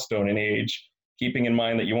milestone in age, keeping in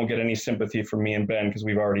mind that you won't get any sympathy from me and Ben because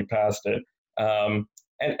we've already passed it?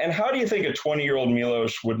 And how do you think a 20-year-old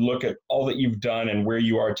Milos would look at all that you've done and where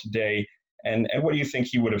you are today? And what do you think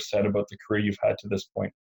he would have said about the career you've had to this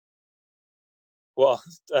point? Well,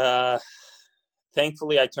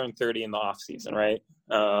 thankfully I turned 30 in the off season, right?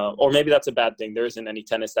 Or maybe that's a bad thing. There isn't any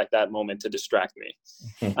tennis at that moment to distract me.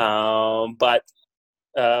 But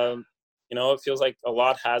it feels like a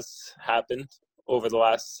lot has happened over the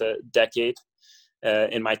last decade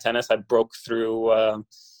in my tennis. I broke through,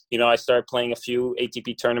 I started playing a few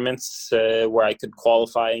ATP tournaments where I could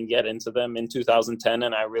qualify and get into them in 2010.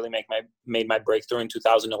 And I really made my breakthrough in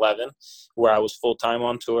 2011, where I was full-time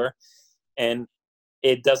on tour. And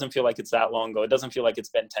it doesn't feel like it's that long ago. It doesn't feel like it's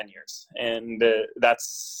been 10 years. And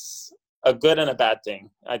that's a good and a bad thing.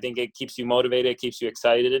 I think it keeps you motivated, it keeps you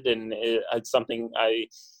excited, and it's something I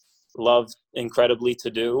love incredibly to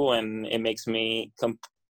do. And it makes me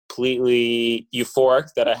completely euphoric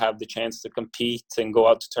that I have the chance to compete and go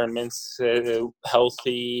out to tournaments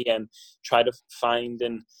healthy and try to find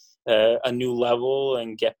a new level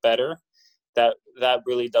and get better. That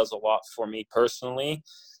really does a lot for me personally.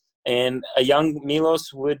 And a young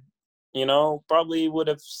Milos would, probably would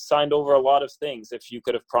have signed over a lot of things if you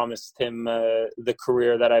could have promised him the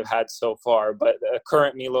career that I've had so far. But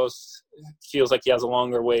current Milos feels like he has a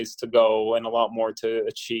longer ways to go and a lot more to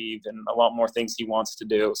achieve and a lot more things he wants to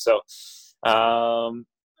do. So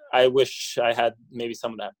I wish I had maybe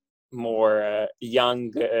some of that more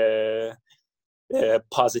young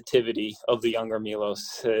positivity of the younger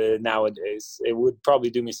Milos nowadays. It would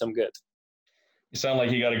probably do me some good. You sound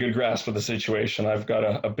like you got a good grasp of the situation. I've got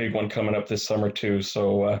a big one coming up this summer too,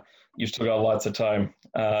 so you've still got lots of time.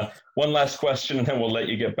 One last question, and then we'll let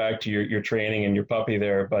you get back to your training and your puppy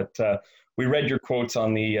there. But we read your quotes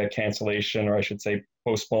on the cancellation, or I should say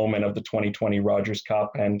postponement of the 2020 Rogers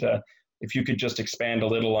Cup. And if you could just expand a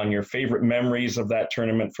little on your favorite memories of that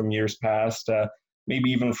tournament from years past,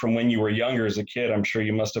 maybe even from when you were younger as a kid. I'm sure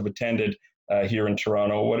you must have attended here in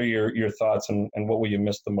Toronto. What are your thoughts, and what will you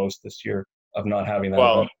miss the most this year of not having that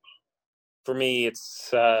event? For me,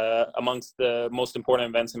 it's amongst the most important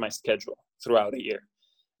events in my schedule throughout a year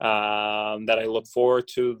that I look forward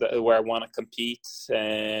to, where I want to compete.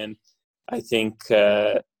 And I think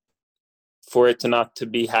for it to not to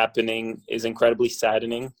be happening is incredibly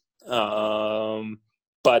saddening.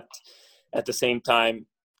 But at the same time,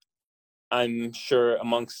 I'm sure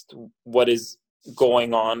amongst what is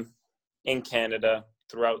going on in Canada,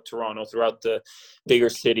 throughout Toronto, throughout the bigger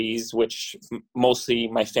cities, which mostly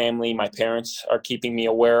my family, my parents are keeping me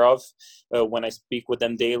aware of when I speak with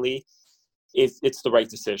them daily, it's the right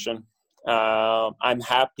decision. I'm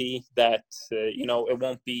happy that, it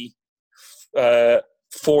won't be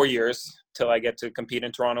 4 years till I get to compete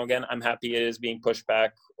in Toronto again. I'm happy it is being pushed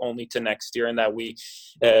back only to next year, and that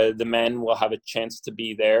the men will have a chance to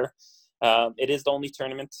be there. It is the only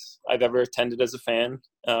tournament I've ever attended as a fan.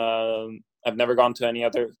 I've never gone to any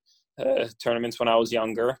other tournaments when I was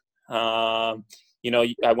younger. I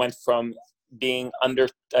went from being under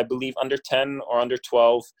 10 or under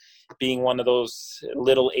 12, being one of those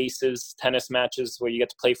little aces tennis matches where you get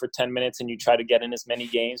to play for 10 minutes and you try to get in as many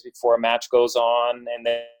games before a match goes on. And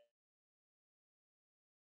then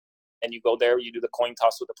you go there, you do the coin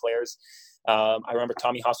toss with the players. I remember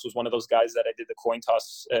Tommy Haas was one of those guys that I did the coin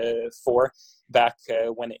toss for back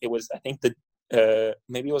when it was, I think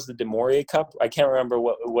maybe it was the Demorier Cup. I can't remember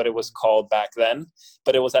what it was called back then,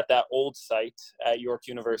 but it was at that old site at York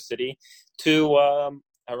University.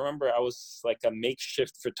 I remember I was like a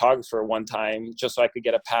makeshift photographer one time just so I could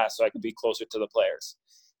get a pass so I could be closer to the players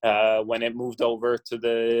when it moved over to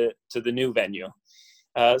the new venue.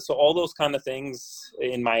 So all those kind of things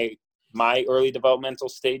in my early developmental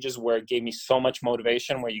stages where it gave me so much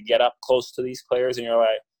motivation, where you get up close to these players and you're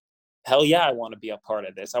like, hell yeah, I want to be a part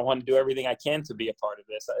of this. I want to do everything I can to be a part of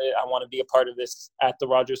this. I want to be a part of this at the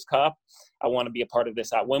Rogers Cup. I want to be a part of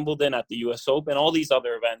this at Wimbledon, at the US Open, all these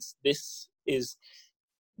other events. This is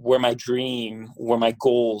where my dream, where my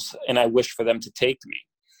goals, and I wish for them to take me.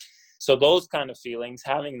 So those kind of feelings,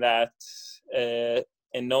 having that and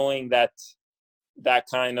knowing that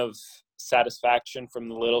kind of satisfaction from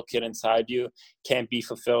the little kid inside you can't be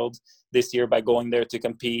fulfilled this year by going there to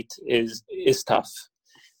compete is tough.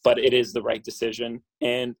 But it is the right decision.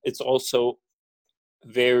 And it's also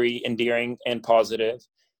very endearing and positive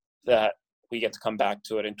that we get to come back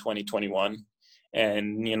to it in 2021.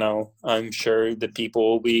 And, I'm sure the people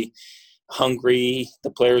will be hungry. The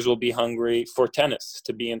players will be hungry for tennis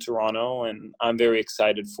to be in Toronto, and I'm very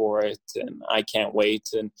excited for it, and I can't wait.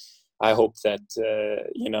 And I hope that,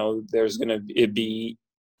 there's going to be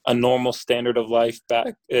a normal standard of life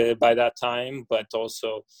back by that time, but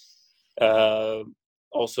also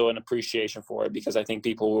an appreciation for it, because I think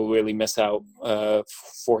people will really miss out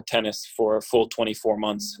for tennis for a full 24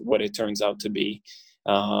 months, what it turns out to be.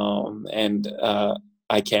 And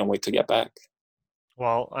I can't wait to get back.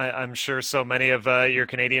 Well, I'm sure so many of your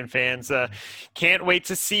Canadian fans can't wait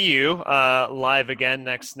to see you live again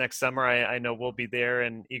next summer. I know we'll be there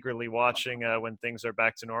and eagerly watching when things are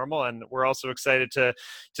back to normal. And we're also excited to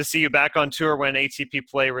see you back on tour when ATP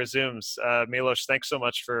play resumes. Milos, thanks so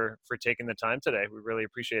much for taking the time today. We really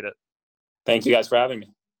appreciate it. Thank you guys for having me.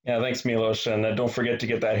 Yeah, thanks, Milos. And don't forget to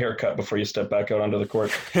get that haircut before you step back out onto the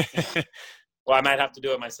court. Well, I might have to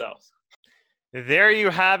do it myself. There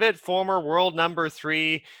you have it. Former world number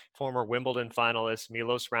 3, former Wimbledon finalist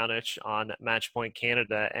Milos Raonic on Matchpoint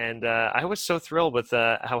Canada. And I was so thrilled with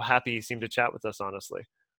how happy he seemed to chat with us, honestly.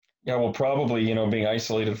 Yeah, well, probably, being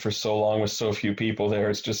isolated for so long with so few people there,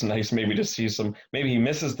 it's just nice maybe to see maybe he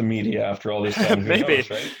misses the media after all this time. Maybe. Knows,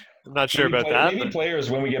 right? I'm not sure about that. Maybe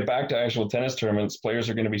players, when we get back to actual tennis tournaments, players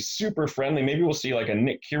are going to be super friendly. Maybe we'll see like a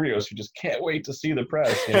Nick Kyrgios who just can't wait to see the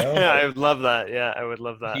press. I would love that. Yeah, I would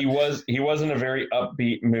love that. He was in a very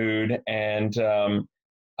upbeat mood, and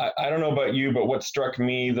I don't know about you, but what struck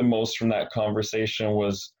me the most from that conversation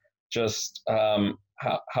was just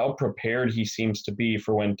how prepared he seems to be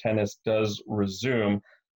for when tennis does resume.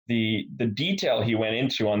 The detail he went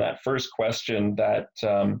into on that first question that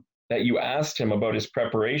you asked him about his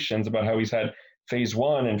preparations, about how he's had phase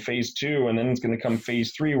 1 and phase 2, and then it's going to come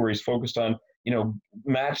phase 3 where he's focused on,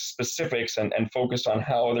 match specifics and focused on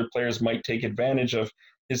how other players might take advantage of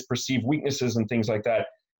his perceived weaknesses and things like that.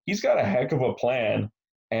 He's got a heck of a plan.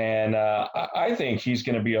 And I think he's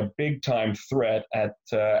going to be a big time threat at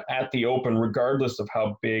the Open, regardless of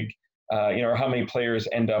how big, or how many players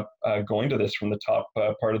end up going to this from the top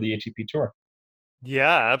part of the ATP Tour.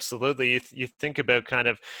 Yeah, absolutely. You think about kind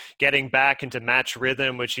of getting back into match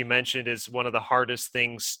rhythm, which you mentioned is one of the hardest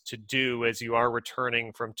things to do as you are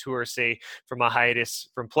returning from tour, say from a hiatus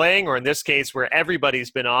from playing, or in this case where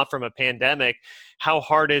everybody's been off from a pandemic. How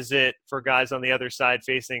hard is it for guys on the other side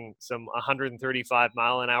facing some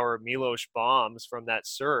 135-mile-an-hour Milos bombs from that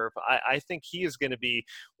serve? I think he is going to be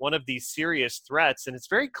one of these serious threats, and it's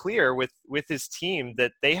very clear with his team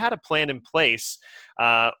that they had a plan in place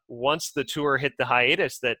once the tour hit the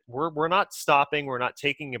hiatus that we're not stopping, we're not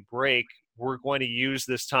taking a break. We're going to use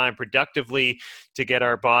this time productively to get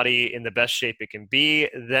our body in the best shape it can be.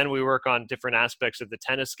 Then we work on different aspects of the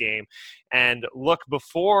tennis game. And look,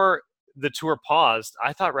 before the tour paused,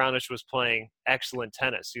 I thought Raonic was playing excellent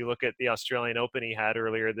tennis. You look at the Australian Open he had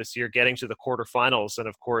earlier this year, getting to the quarterfinals. And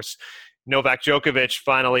of course, Novak Djokovic,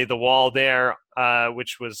 finally the wall there,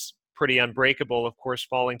 which was pretty unbreakable, of course,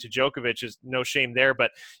 falling to Djokovic is no shame there. But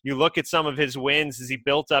you look at some of his wins as he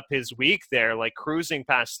built up his week there, like cruising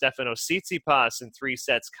past Stefanos Tsitsipas in 3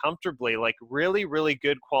 sets comfortably, like really, really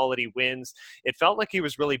good quality wins. It felt like he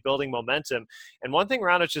was really building momentum. And one thing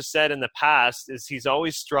Raonic has said in the past is he's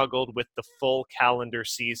always struggled with the full calendar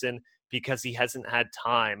season because he hasn't had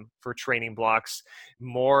time for training blocks.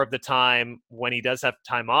 More of the time when he does have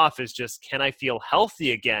time off is just, can I feel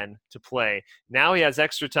healthy again to play? Now he has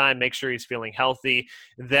extra time, make sure he's feeling healthy,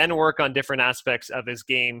 then work on different aspects of his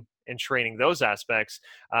game and training those aspects.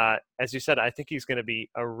 As you said, I think he's going to be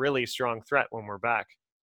a really strong threat when we're back.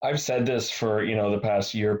 I've said this for, the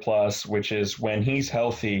past year plus, which is when he's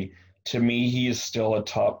healthy, to me, he is still a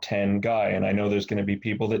top 10 guy. And I know there's going to be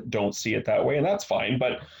people that don't see it that way, and that's fine.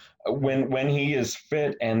 But when he is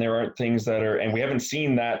fit and there aren't things that are, and we haven't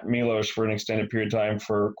seen that Milos for an extended period of time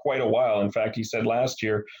for quite a while. In fact, he said last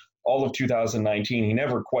year, all of 2019, he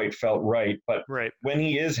never quite felt right. But when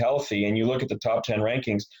he is healthy and you look at the top 10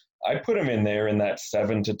 rankings, I put him in there in that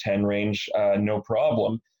 7 to 10 range, no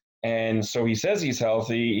problem. And so he says he's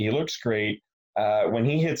healthy. He looks great. When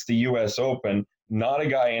he hits the US Open, not a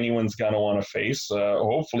guy anyone's going to want to face.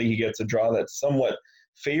 Hopefully he gets a draw that's somewhat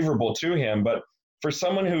favorable to him. But for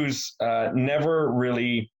someone who's never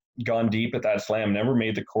really gone deep at that slam, never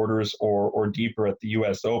made the quarters or deeper at the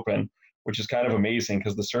US Open, which is kind of amazing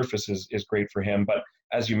because the surface is great for him. But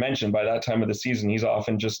as you mentioned, by that time of the season, he's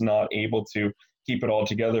often just not able to keep it all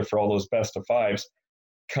together for all those best of fives.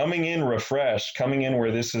 Coming in refreshed, coming in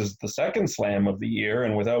where this is the second slam of the year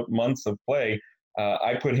and without months of play,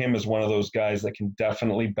 I put him as one of those guys that can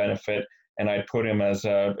definitely benefit. And I'd put him as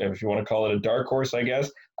if you want to call it a dark horse, I guess,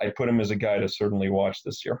 I'd put him as a guy to certainly watch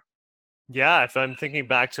this year. Yeah, if I'm thinking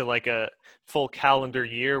back to like a full calendar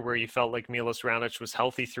year where you felt like Milos Raonic was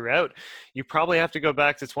healthy throughout, you probably have to go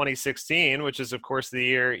back to 2016, which is, of course, the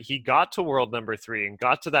year he got to world number 3 and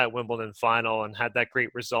got to that Wimbledon final and had that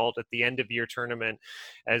great result at the end of year tournament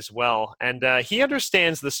as well. And he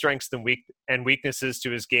understands the strengths and weaknesses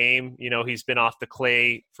to his game. You know, he's been off the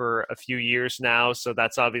clay for a few years now, so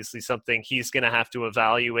that's obviously something he's going to have to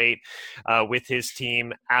evaluate with his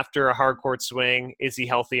team after a hard court swing. Is he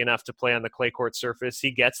healthy enough to play on the clay court surface?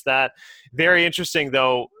 He gets that. Very interesting,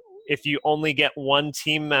 though, if you only get one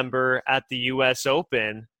team member at the U.S.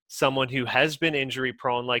 Open, someone who has been injury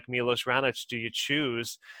prone like Milos Raonic, do you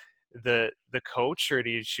choose the coach or do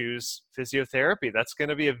you choose physiotherapy? That's going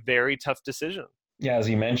to be a very tough decision. Yeah, as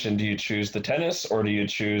you mentioned, do you choose the tennis or do you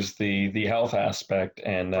choose the health aspect?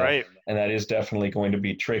 And right. And that is definitely going to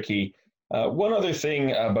be tricky. One other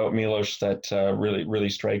thing about Milos that really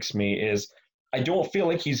strikes me is I don't feel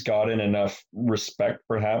like he's gotten enough respect,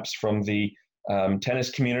 perhaps, from the tennis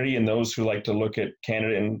community and those who like to look at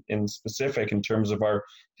Canada in specific in terms of our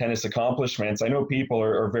tennis accomplishments. I know people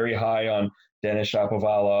are very high on Denis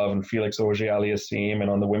Shapovalov and Felix Auger-Aliassime, and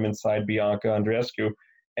on the women's side, Bianca Andreescu,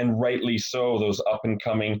 and rightly so, those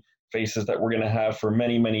up-and-coming faces that we're going to have for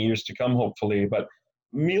many, many years to come, hopefully. But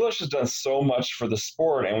Milos has done so much for the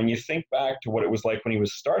sport, and when you think back to what it was like when he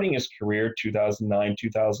was starting his career, 2009,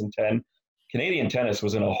 2010, Canadian tennis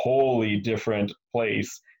was in a wholly different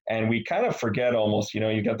place. And we kind of forget almost,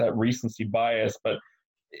 you got that recency bias, but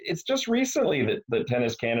it's just recently that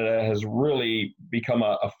Tennis Canada has really become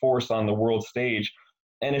a force on the world stage.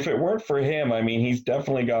 And if it weren't for him, I mean, he's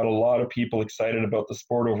definitely got a lot of people excited about the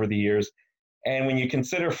sport over the years. And when you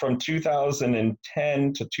consider from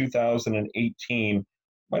 2010 to 2018,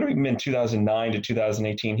 might have even been 2009 to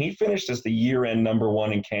 2018, he finished as the year-end number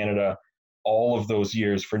 1 in Canada all of those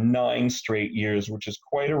years for 9 straight years, which is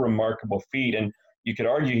quite a remarkable feat. And you could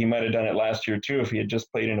argue he might have done it last year too if he had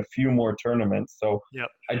just played in a few more tournaments. So yep.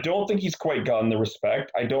 I don't think he's quite gotten the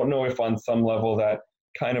respect. I don't know if on some level that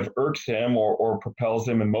kind of irks him or propels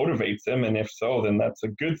him and motivates him. And if so, then that's a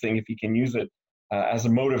good thing if he can use it as a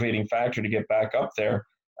motivating factor to get back up there.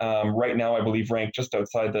 Right now, I believe ranked just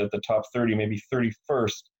outside the top 30, maybe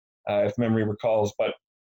 31st, if memory recalls. But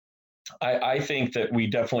I think that we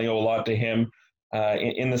definitely owe a lot to him.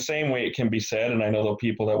 In the same way it can be said, and I know there are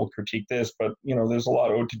people that will critique this, but there's a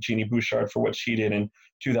lot owed to Jeannie Bouchard for what she did in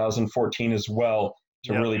 2014 as well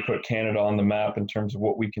to really put Canada on the map in terms of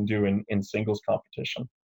what we can do in singles competition.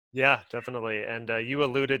 Yeah, definitely. And you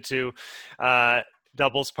alluded to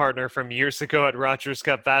doubles partner from years ago at Rogers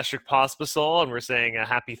Cup, Vasek Pospisil, and we're saying a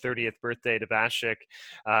happy 30th birthday to Vasek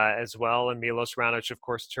as well. And Milos Raonic, of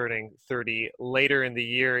course, turning 30 later in the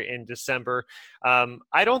year in December.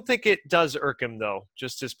 I don't think it does irk him, though,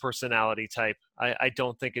 just his personality type. I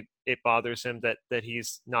don't think it bothers him that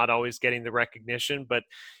he's not always getting the recognition. But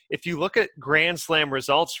if you look at Grand Slam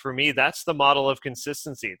results, for me, that's the model of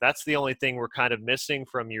consistency. That's the only thing we're kind of missing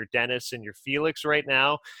from your Denis and your Felix right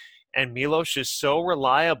now. And Milos is so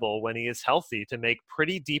reliable when he is healthy to make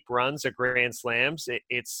pretty deep runs at Grand Slams.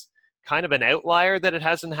 It's kind of an outlier that it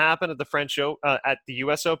hasn't happened at the at the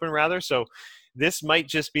U.S. Open rather. So this might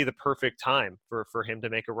just be the perfect time for him to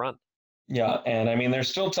make a run. Yeah, and I mean, there's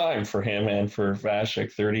still time for him and for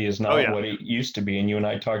Vasek. 30 is not what it used to be. And you and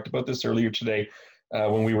I talked about this earlier today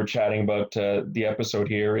when we were chatting about the episode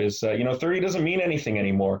here is, 30 doesn't mean anything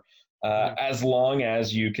anymore. As long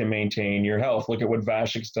as you can maintain your health. Look at what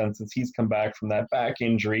Vasek's done since he's come back from that back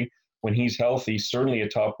injury. When he's healthy, certainly a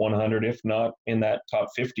top 100, if not in that top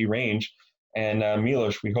 50 range. And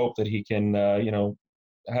Milos, we hope that he can,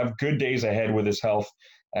 have good days ahead with his health.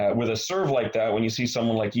 With a serve like that, when you see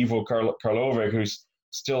someone like Ivo Karlovic, who's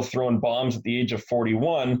still throwing bombs at the age of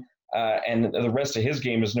 41, and the rest of his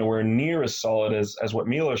game is nowhere near as solid as what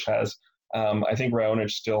Milos has, I think Raonic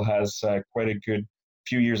still has quite a good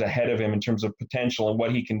few years ahead of him in terms of potential and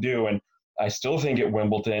what he can do. And I still think at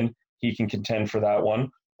Wimbledon, he can contend for that one.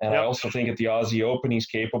 And I also think at the Aussie Open, he's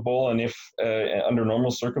capable. And if under normal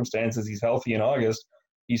circumstances, he's healthy in August,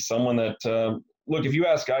 he's someone that, look, if you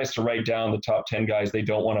ask guys to write down the top 10 guys they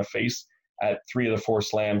don't want to face at 3 of the 4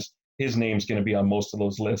 slams, his name's going to be on most of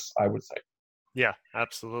those lists, I would say. Yeah,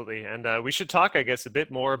 absolutely. And we should talk, I guess, a bit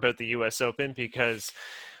more about the U.S. Open because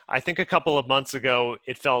I think a couple of months ago,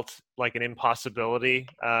 it felt like an impossibility.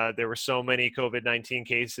 There were so many COVID-19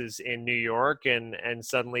 cases in New York, and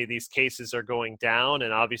suddenly these cases are going down,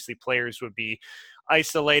 and obviously players would be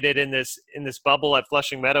isolated in this bubble at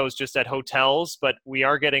Flushing Meadows, just at hotels. But we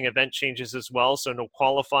are getting event changes as well, so no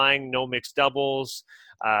qualifying, no mixed doubles.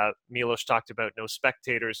 Milos talked about no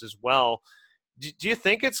spectators as well. Do you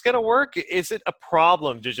think it's going to work? Is it a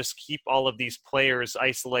problem to just keep all of these players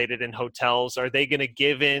isolated in hotels? Are they going to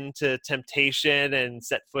give in to temptation and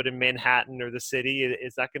set foot in Manhattan or the city?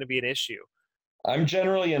 Is that going to be an issue? I'm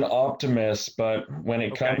generally an optimist, but when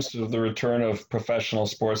it comes to the return of professional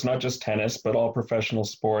sports, not just tennis, but all professional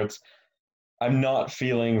sports, I'm not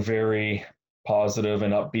feeling very positive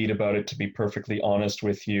and upbeat about it, to be perfectly honest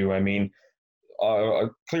with you. I mean,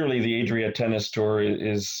 clearly the Adria Tennis Tour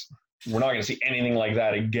is, we're not going to see anything like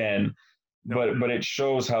that again, but it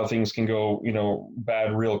shows how things can go,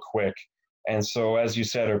 bad real quick. And so, as you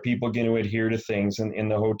said, are people going to adhere to things in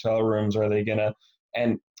the hotel rooms? Are they going to,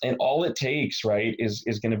 and all it takes, right, is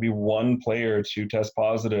going to be one player to test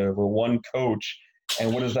positive or one coach.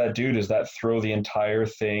 And what does that do? Does that throw the entire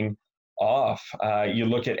thing off? You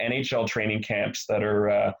look at NHL training camps that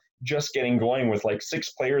are just getting going with like 6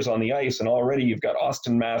 players on the ice, and already you've got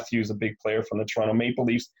Austin Matthews, a big player from the Toronto Maple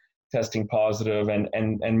Leafs, testing positive,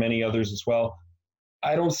 and many others as well.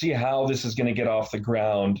 I don't see how this is going to get off the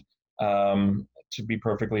ground, to be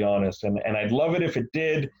perfectly honest. And I'd love it if it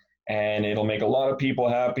did, and it'll make a lot of people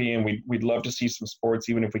happy, and we'd love to see some sports,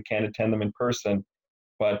 even if we can't attend them in person.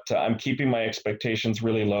 But I'm keeping my expectations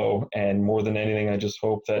really low, and more than anything, I just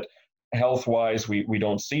hope that health-wise, we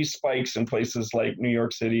don't see spikes in places like New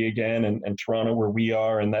York City again and Toronto where we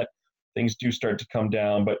are, and that things do start to come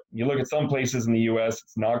down. But you look at some places in the U.S.,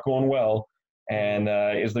 it's not going well. And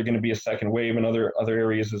is there going to be a second wave in other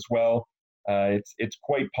areas as well? It's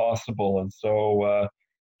quite possible. And so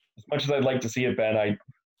as much as I'd like to see it, Ben, I'm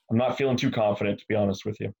not feeling too confident, to be honest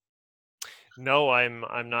with you. No,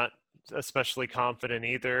 I'm not especially confident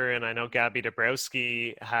either. And I know Gabby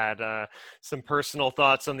Dabrowski had some personal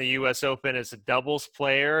thoughts on the U.S. Open as a doubles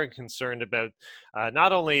player, and concerned about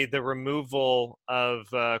not only the removal of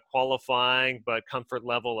qualifying, but comfort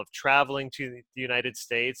level of traveling to the United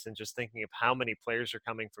States, and just thinking of how many players are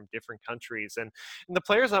coming from different countries. And the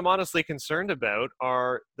players I'm honestly concerned about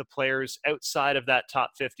are the players outside of that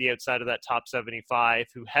top 50, outside of that top 75,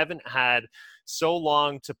 who haven't had so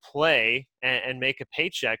long to play and make a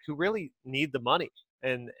paycheck, who really need the money.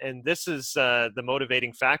 And this is the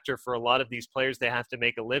motivating factor for a lot of these players. They have to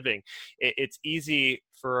make a living. It's easy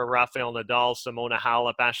for Rafael Nadal, Simona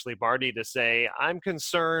Halep, Ashley Barty to say, I'm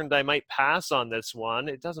concerned I might pass on this one.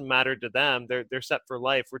 It doesn't matter to them. They're set for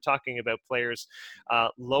life. We're talking about players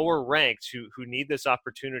lower ranked who need this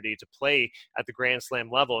opportunity to play at the Grand Slam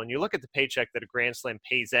level. And you look at the paycheck that a Grand Slam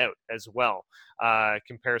pays out as well.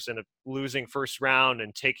 Comparison of losing first round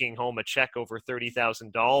and taking home a check over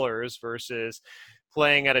 $30,000 versus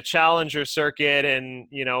playing at a challenger circuit and,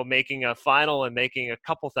 making a final and making a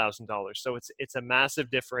couple $1,000s. So it's a massive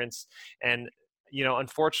difference. And,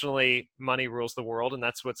 unfortunately, money rules the world, and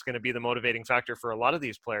that's what's going to be the motivating factor for a lot of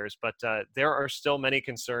these players. But there are still many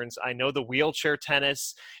concerns. I know the wheelchair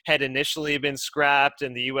tennis had initially been scrapped,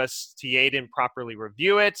 and the USTA didn't properly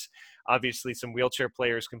review it. Obviously, some wheelchair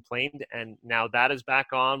players complained, and now that is back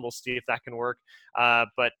on. We'll see if that can work.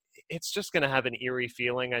 But it's just going to have an eerie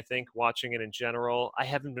feeling, I think, watching it in general. I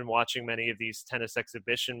haven't been watching many of these tennis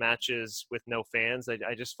exhibition matches with no fans.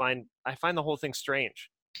 I find the whole thing strange.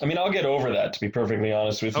 I mean, I'll get over that, to be perfectly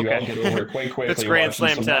honest with you. Okay. I'll get over it quite quickly. It's Grand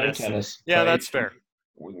Slam tennis. Yeah, right? That's fair.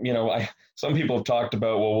 Some people have talked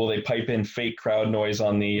about, well, will they pipe in fake crowd noise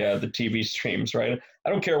on the TV streams, right? I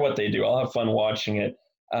don't care what they do. I'll have fun watching it.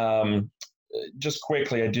 Just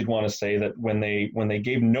quickly, I did want to say that when they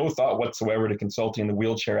gave no thought whatsoever to consulting the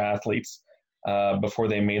wheelchair athletes before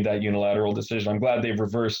they made that unilateral decision, I'm glad they've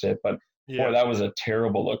reversed it. But boy, that was a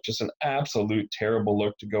terrible look, just an absolute terrible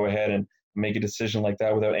look to go ahead and make a decision like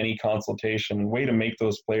that without any consultation. Way to make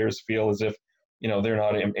those players feel as if they're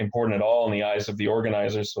not important at all in the eyes of the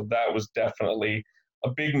organizers. So that was definitely a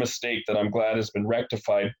big mistake that I'm glad has been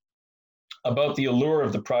rectified. About the allure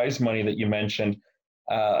of the prize money that you mentioned,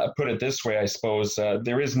 put it this way, I suppose,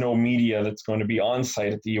 there is no media that's going to be on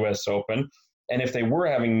site at the US Open. And if they were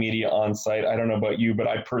having media on site, I don't know about you, but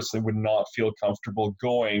I personally would not feel comfortable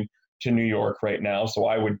going to New York right now. So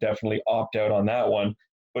I would definitely opt out on that one.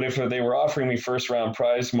 But if they were offering me first round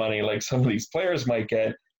prize money like some of these players might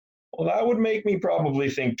get, well, that would make me probably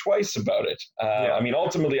think twice about it. I mean,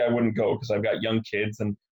 ultimately, I wouldn't go because I've got young kids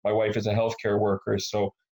and my wife is a healthcare worker.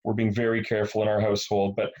 So we're being very careful in our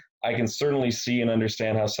household. But I can certainly see and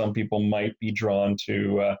understand how some people might be drawn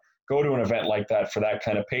to go to an event like that for that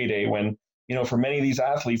kind of payday when, for many of these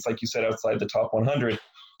athletes, like you said, outside the top 100,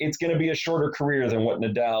 it's going to be a shorter career than what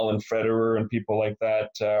Nadal and Federer and people like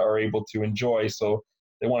that are able to enjoy. So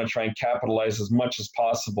they want to try and capitalize as much as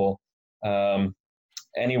possible.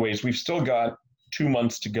 Anyways, we've still got 2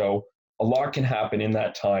 months to go. A lot can happen in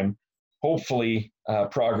that time. Hopefully,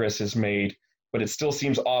 progress is made. but it still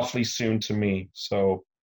seems awfully soon to me. So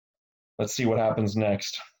let's see what happens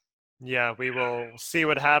next. Yeah, we will see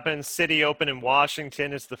what happens. City Open in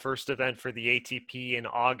Washington is the first event for the ATP in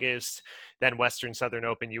August, then Western Southern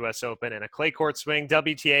Open, US Open, and a clay court swing.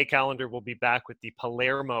 WTA calendar will be back with the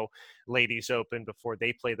Palermo Ladies Open before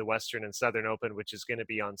they play the Western and Southern Open, which is going to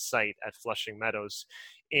be on site at Flushing Meadows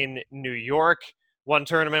in New York. One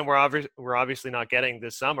tournament we're obviously not getting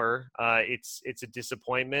this summer. It's a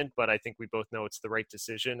disappointment, but I think we both know it's the right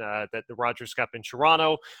decision that the Rogers Cup in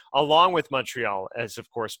Toronto, along with Montreal, has of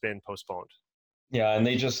course been postponed. Yeah, and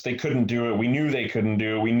they couldn't do it. We knew they couldn't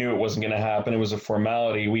do it. We knew it wasn't going to happen. It was a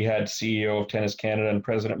formality. We had CEO of Tennis Canada and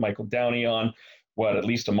President Michael Downey on, at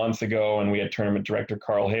least a month ago, and we had tournament director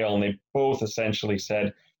Carl Hale, and they both essentially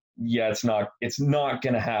said, yeah, it's not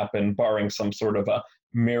going to happen, barring some sort of a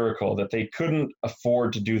miracle, that they couldn't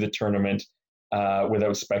afford to do the tournament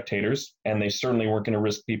without spectators, and they certainly weren't going to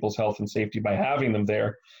risk people's health and safety by having them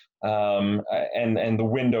there. And the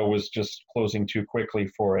window was just closing too quickly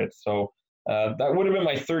for it. So that would have been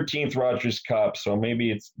my 13th Rogers Cup. So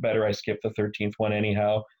maybe it's better I skip the 13th one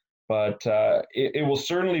anyhow. But it will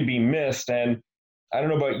certainly be missed. And I don't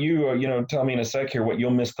know about you. Tell me in a sec here what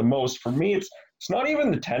you'll miss the most. For me, it's not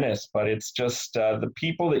even the tennis, but it's just the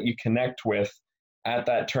people that you connect with at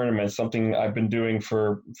that tournament, something I've been doing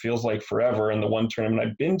for feels like forever. And the one tournament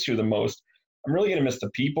I've been to the most, I'm really going to miss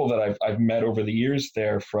the people that I've met over the years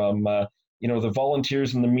there, from the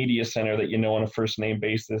volunteers in the media center that on a first name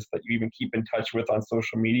basis, that you even keep in touch with on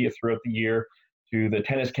social media throughout the year, to the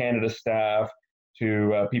Tennis Canada staff,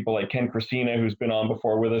 to people like Ken Christina, who's been on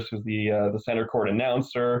before with us, who's the center court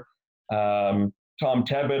announcer, Tom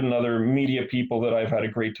Tebbett, and other media people that I've had a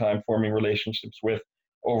great time forming relationships with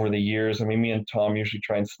over the years. I mean, me and Tom usually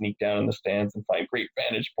try and sneak down in the stands and find great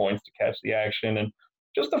vantage points to catch the action, and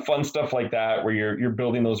just the fun stuff like that, where you're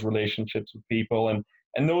building those relationships with people.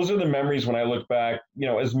 And those are the memories when I look back,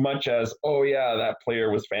 as much as, oh yeah, that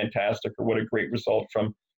player was fantastic, or what a great result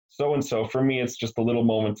from so-and-so. For me, it's just the little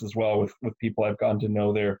moments as well with people I've gotten to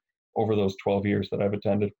know there over those 12 years that I've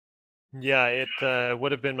attended. Yeah, it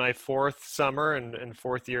would have been my fourth summer and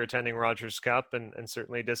fourth year attending Rogers Cup, and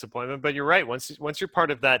certainly a disappointment. But you're right. Once you're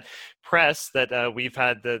part of that press that we've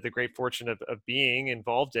had the great fortune of being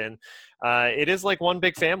involved in, it is like one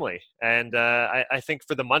big family. And I think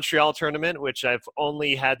for the Montreal tournament, which I've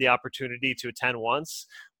only had the opportunity to attend once,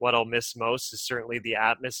 what I'll miss most is certainly the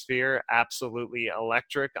atmosphere. Absolutely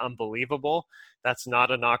electric, unbelievable. That's not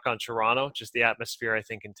a knock on Toronto. Just the atmosphere, I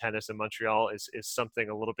think, in tennis in Montreal is something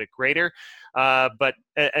a little bit greater. But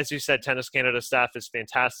as you said, Tennis Canada staff is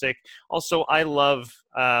fantastic. Also, I love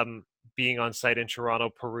being on site in Toronto,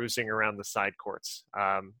 perusing around the side courts.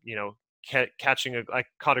 I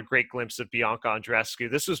caught a great glimpse of Bianca Andreescu.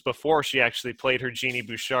 This was before she actually played her Jeannie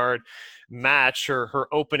Bouchard match, her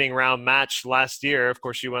opening round match last year. Of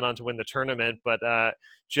course, she went on to win the tournament, but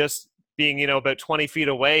just being, about 20 feet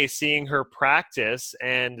away, seeing her practice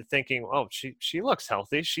and thinking, oh, she looks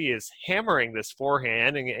healthy. She is hammering this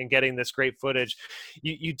forehand and getting this great footage.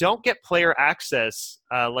 You don't get player access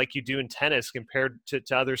like you do in tennis compared to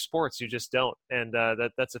other sports. You just don't. And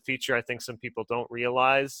that's a feature I think some people don't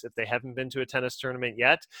realize if they haven't been to a tennis tournament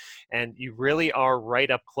yet. And you really are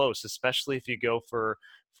right up close, especially if you go for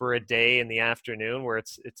a day in the afternoon where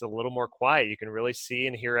it's a little more quiet. You can really see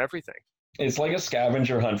and hear everything. It's like a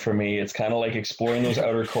scavenger hunt for me. It's kind of like exploring those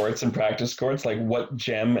outer courts and practice courts. Like, what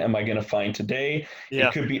gem am I going to find today? Yeah.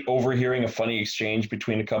 It could be overhearing a funny exchange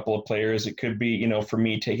between a couple of players. It could be, for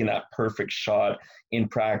me, taking that perfect shot in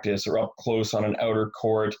practice or up close on an outer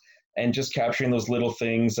court and just capturing those little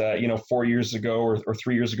things. 4 years ago or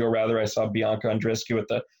 3 years ago, rather, I saw Bianca Andreescu at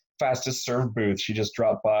the fastest serve booth. She just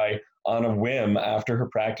dropped by on a whim after her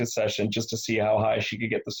practice session just to see how high she could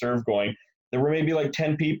get the serve going. There were maybe like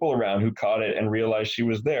 10 people around who caught it and realized she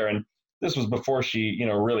was there. And this was before she,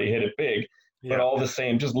 really hit it big. Yeah. But all the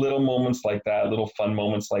same, just little moments like that, little fun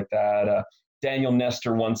moments like that. Daniel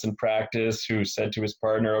Nestor once in practice who said to his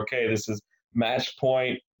partner, okay, this is match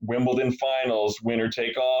point, Wimbledon finals, winner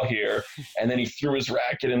take all here. And then he threw his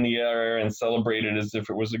racket in the air and celebrated as if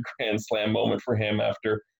it was a Grand Slam moment for him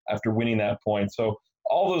after winning that point. So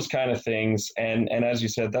all those kind of things. And as you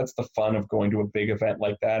said, that's the fun of going to a big event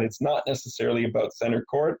like that. It's not necessarily about center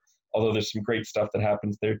court, although there's some great stuff that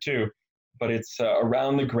happens there too. But it's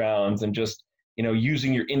around the grounds and just,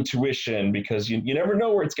 using your intuition, because you never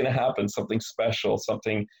know where it's going to happen, something special,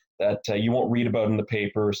 something that you won't read about in the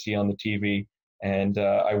paper or see on the TV. And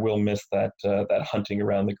I will miss that hunting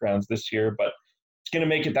around the grounds this year. But it's going to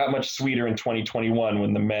make it that much sweeter in 2021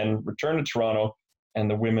 when the men return to Toronto and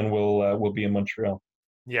the women will be in Montreal.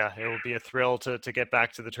 Yeah, it will be a thrill to get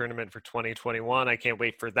back to the tournament for 2021. I can't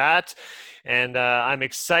wait for that. And I'm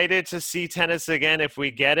excited to see tennis again if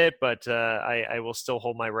we get it, but I will still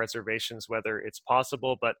hold my reservations whether it's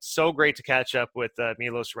possible. But so great to catch up with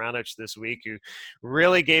Milos Raonic this week, who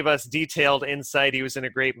really gave us detailed insight. He was in a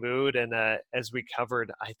great mood. And as we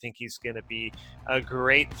covered, I think he's going to be a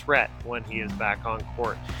great threat when he is back on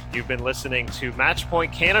court. You've been listening to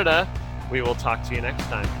Matchpoint Canada. We will talk to you next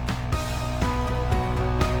time.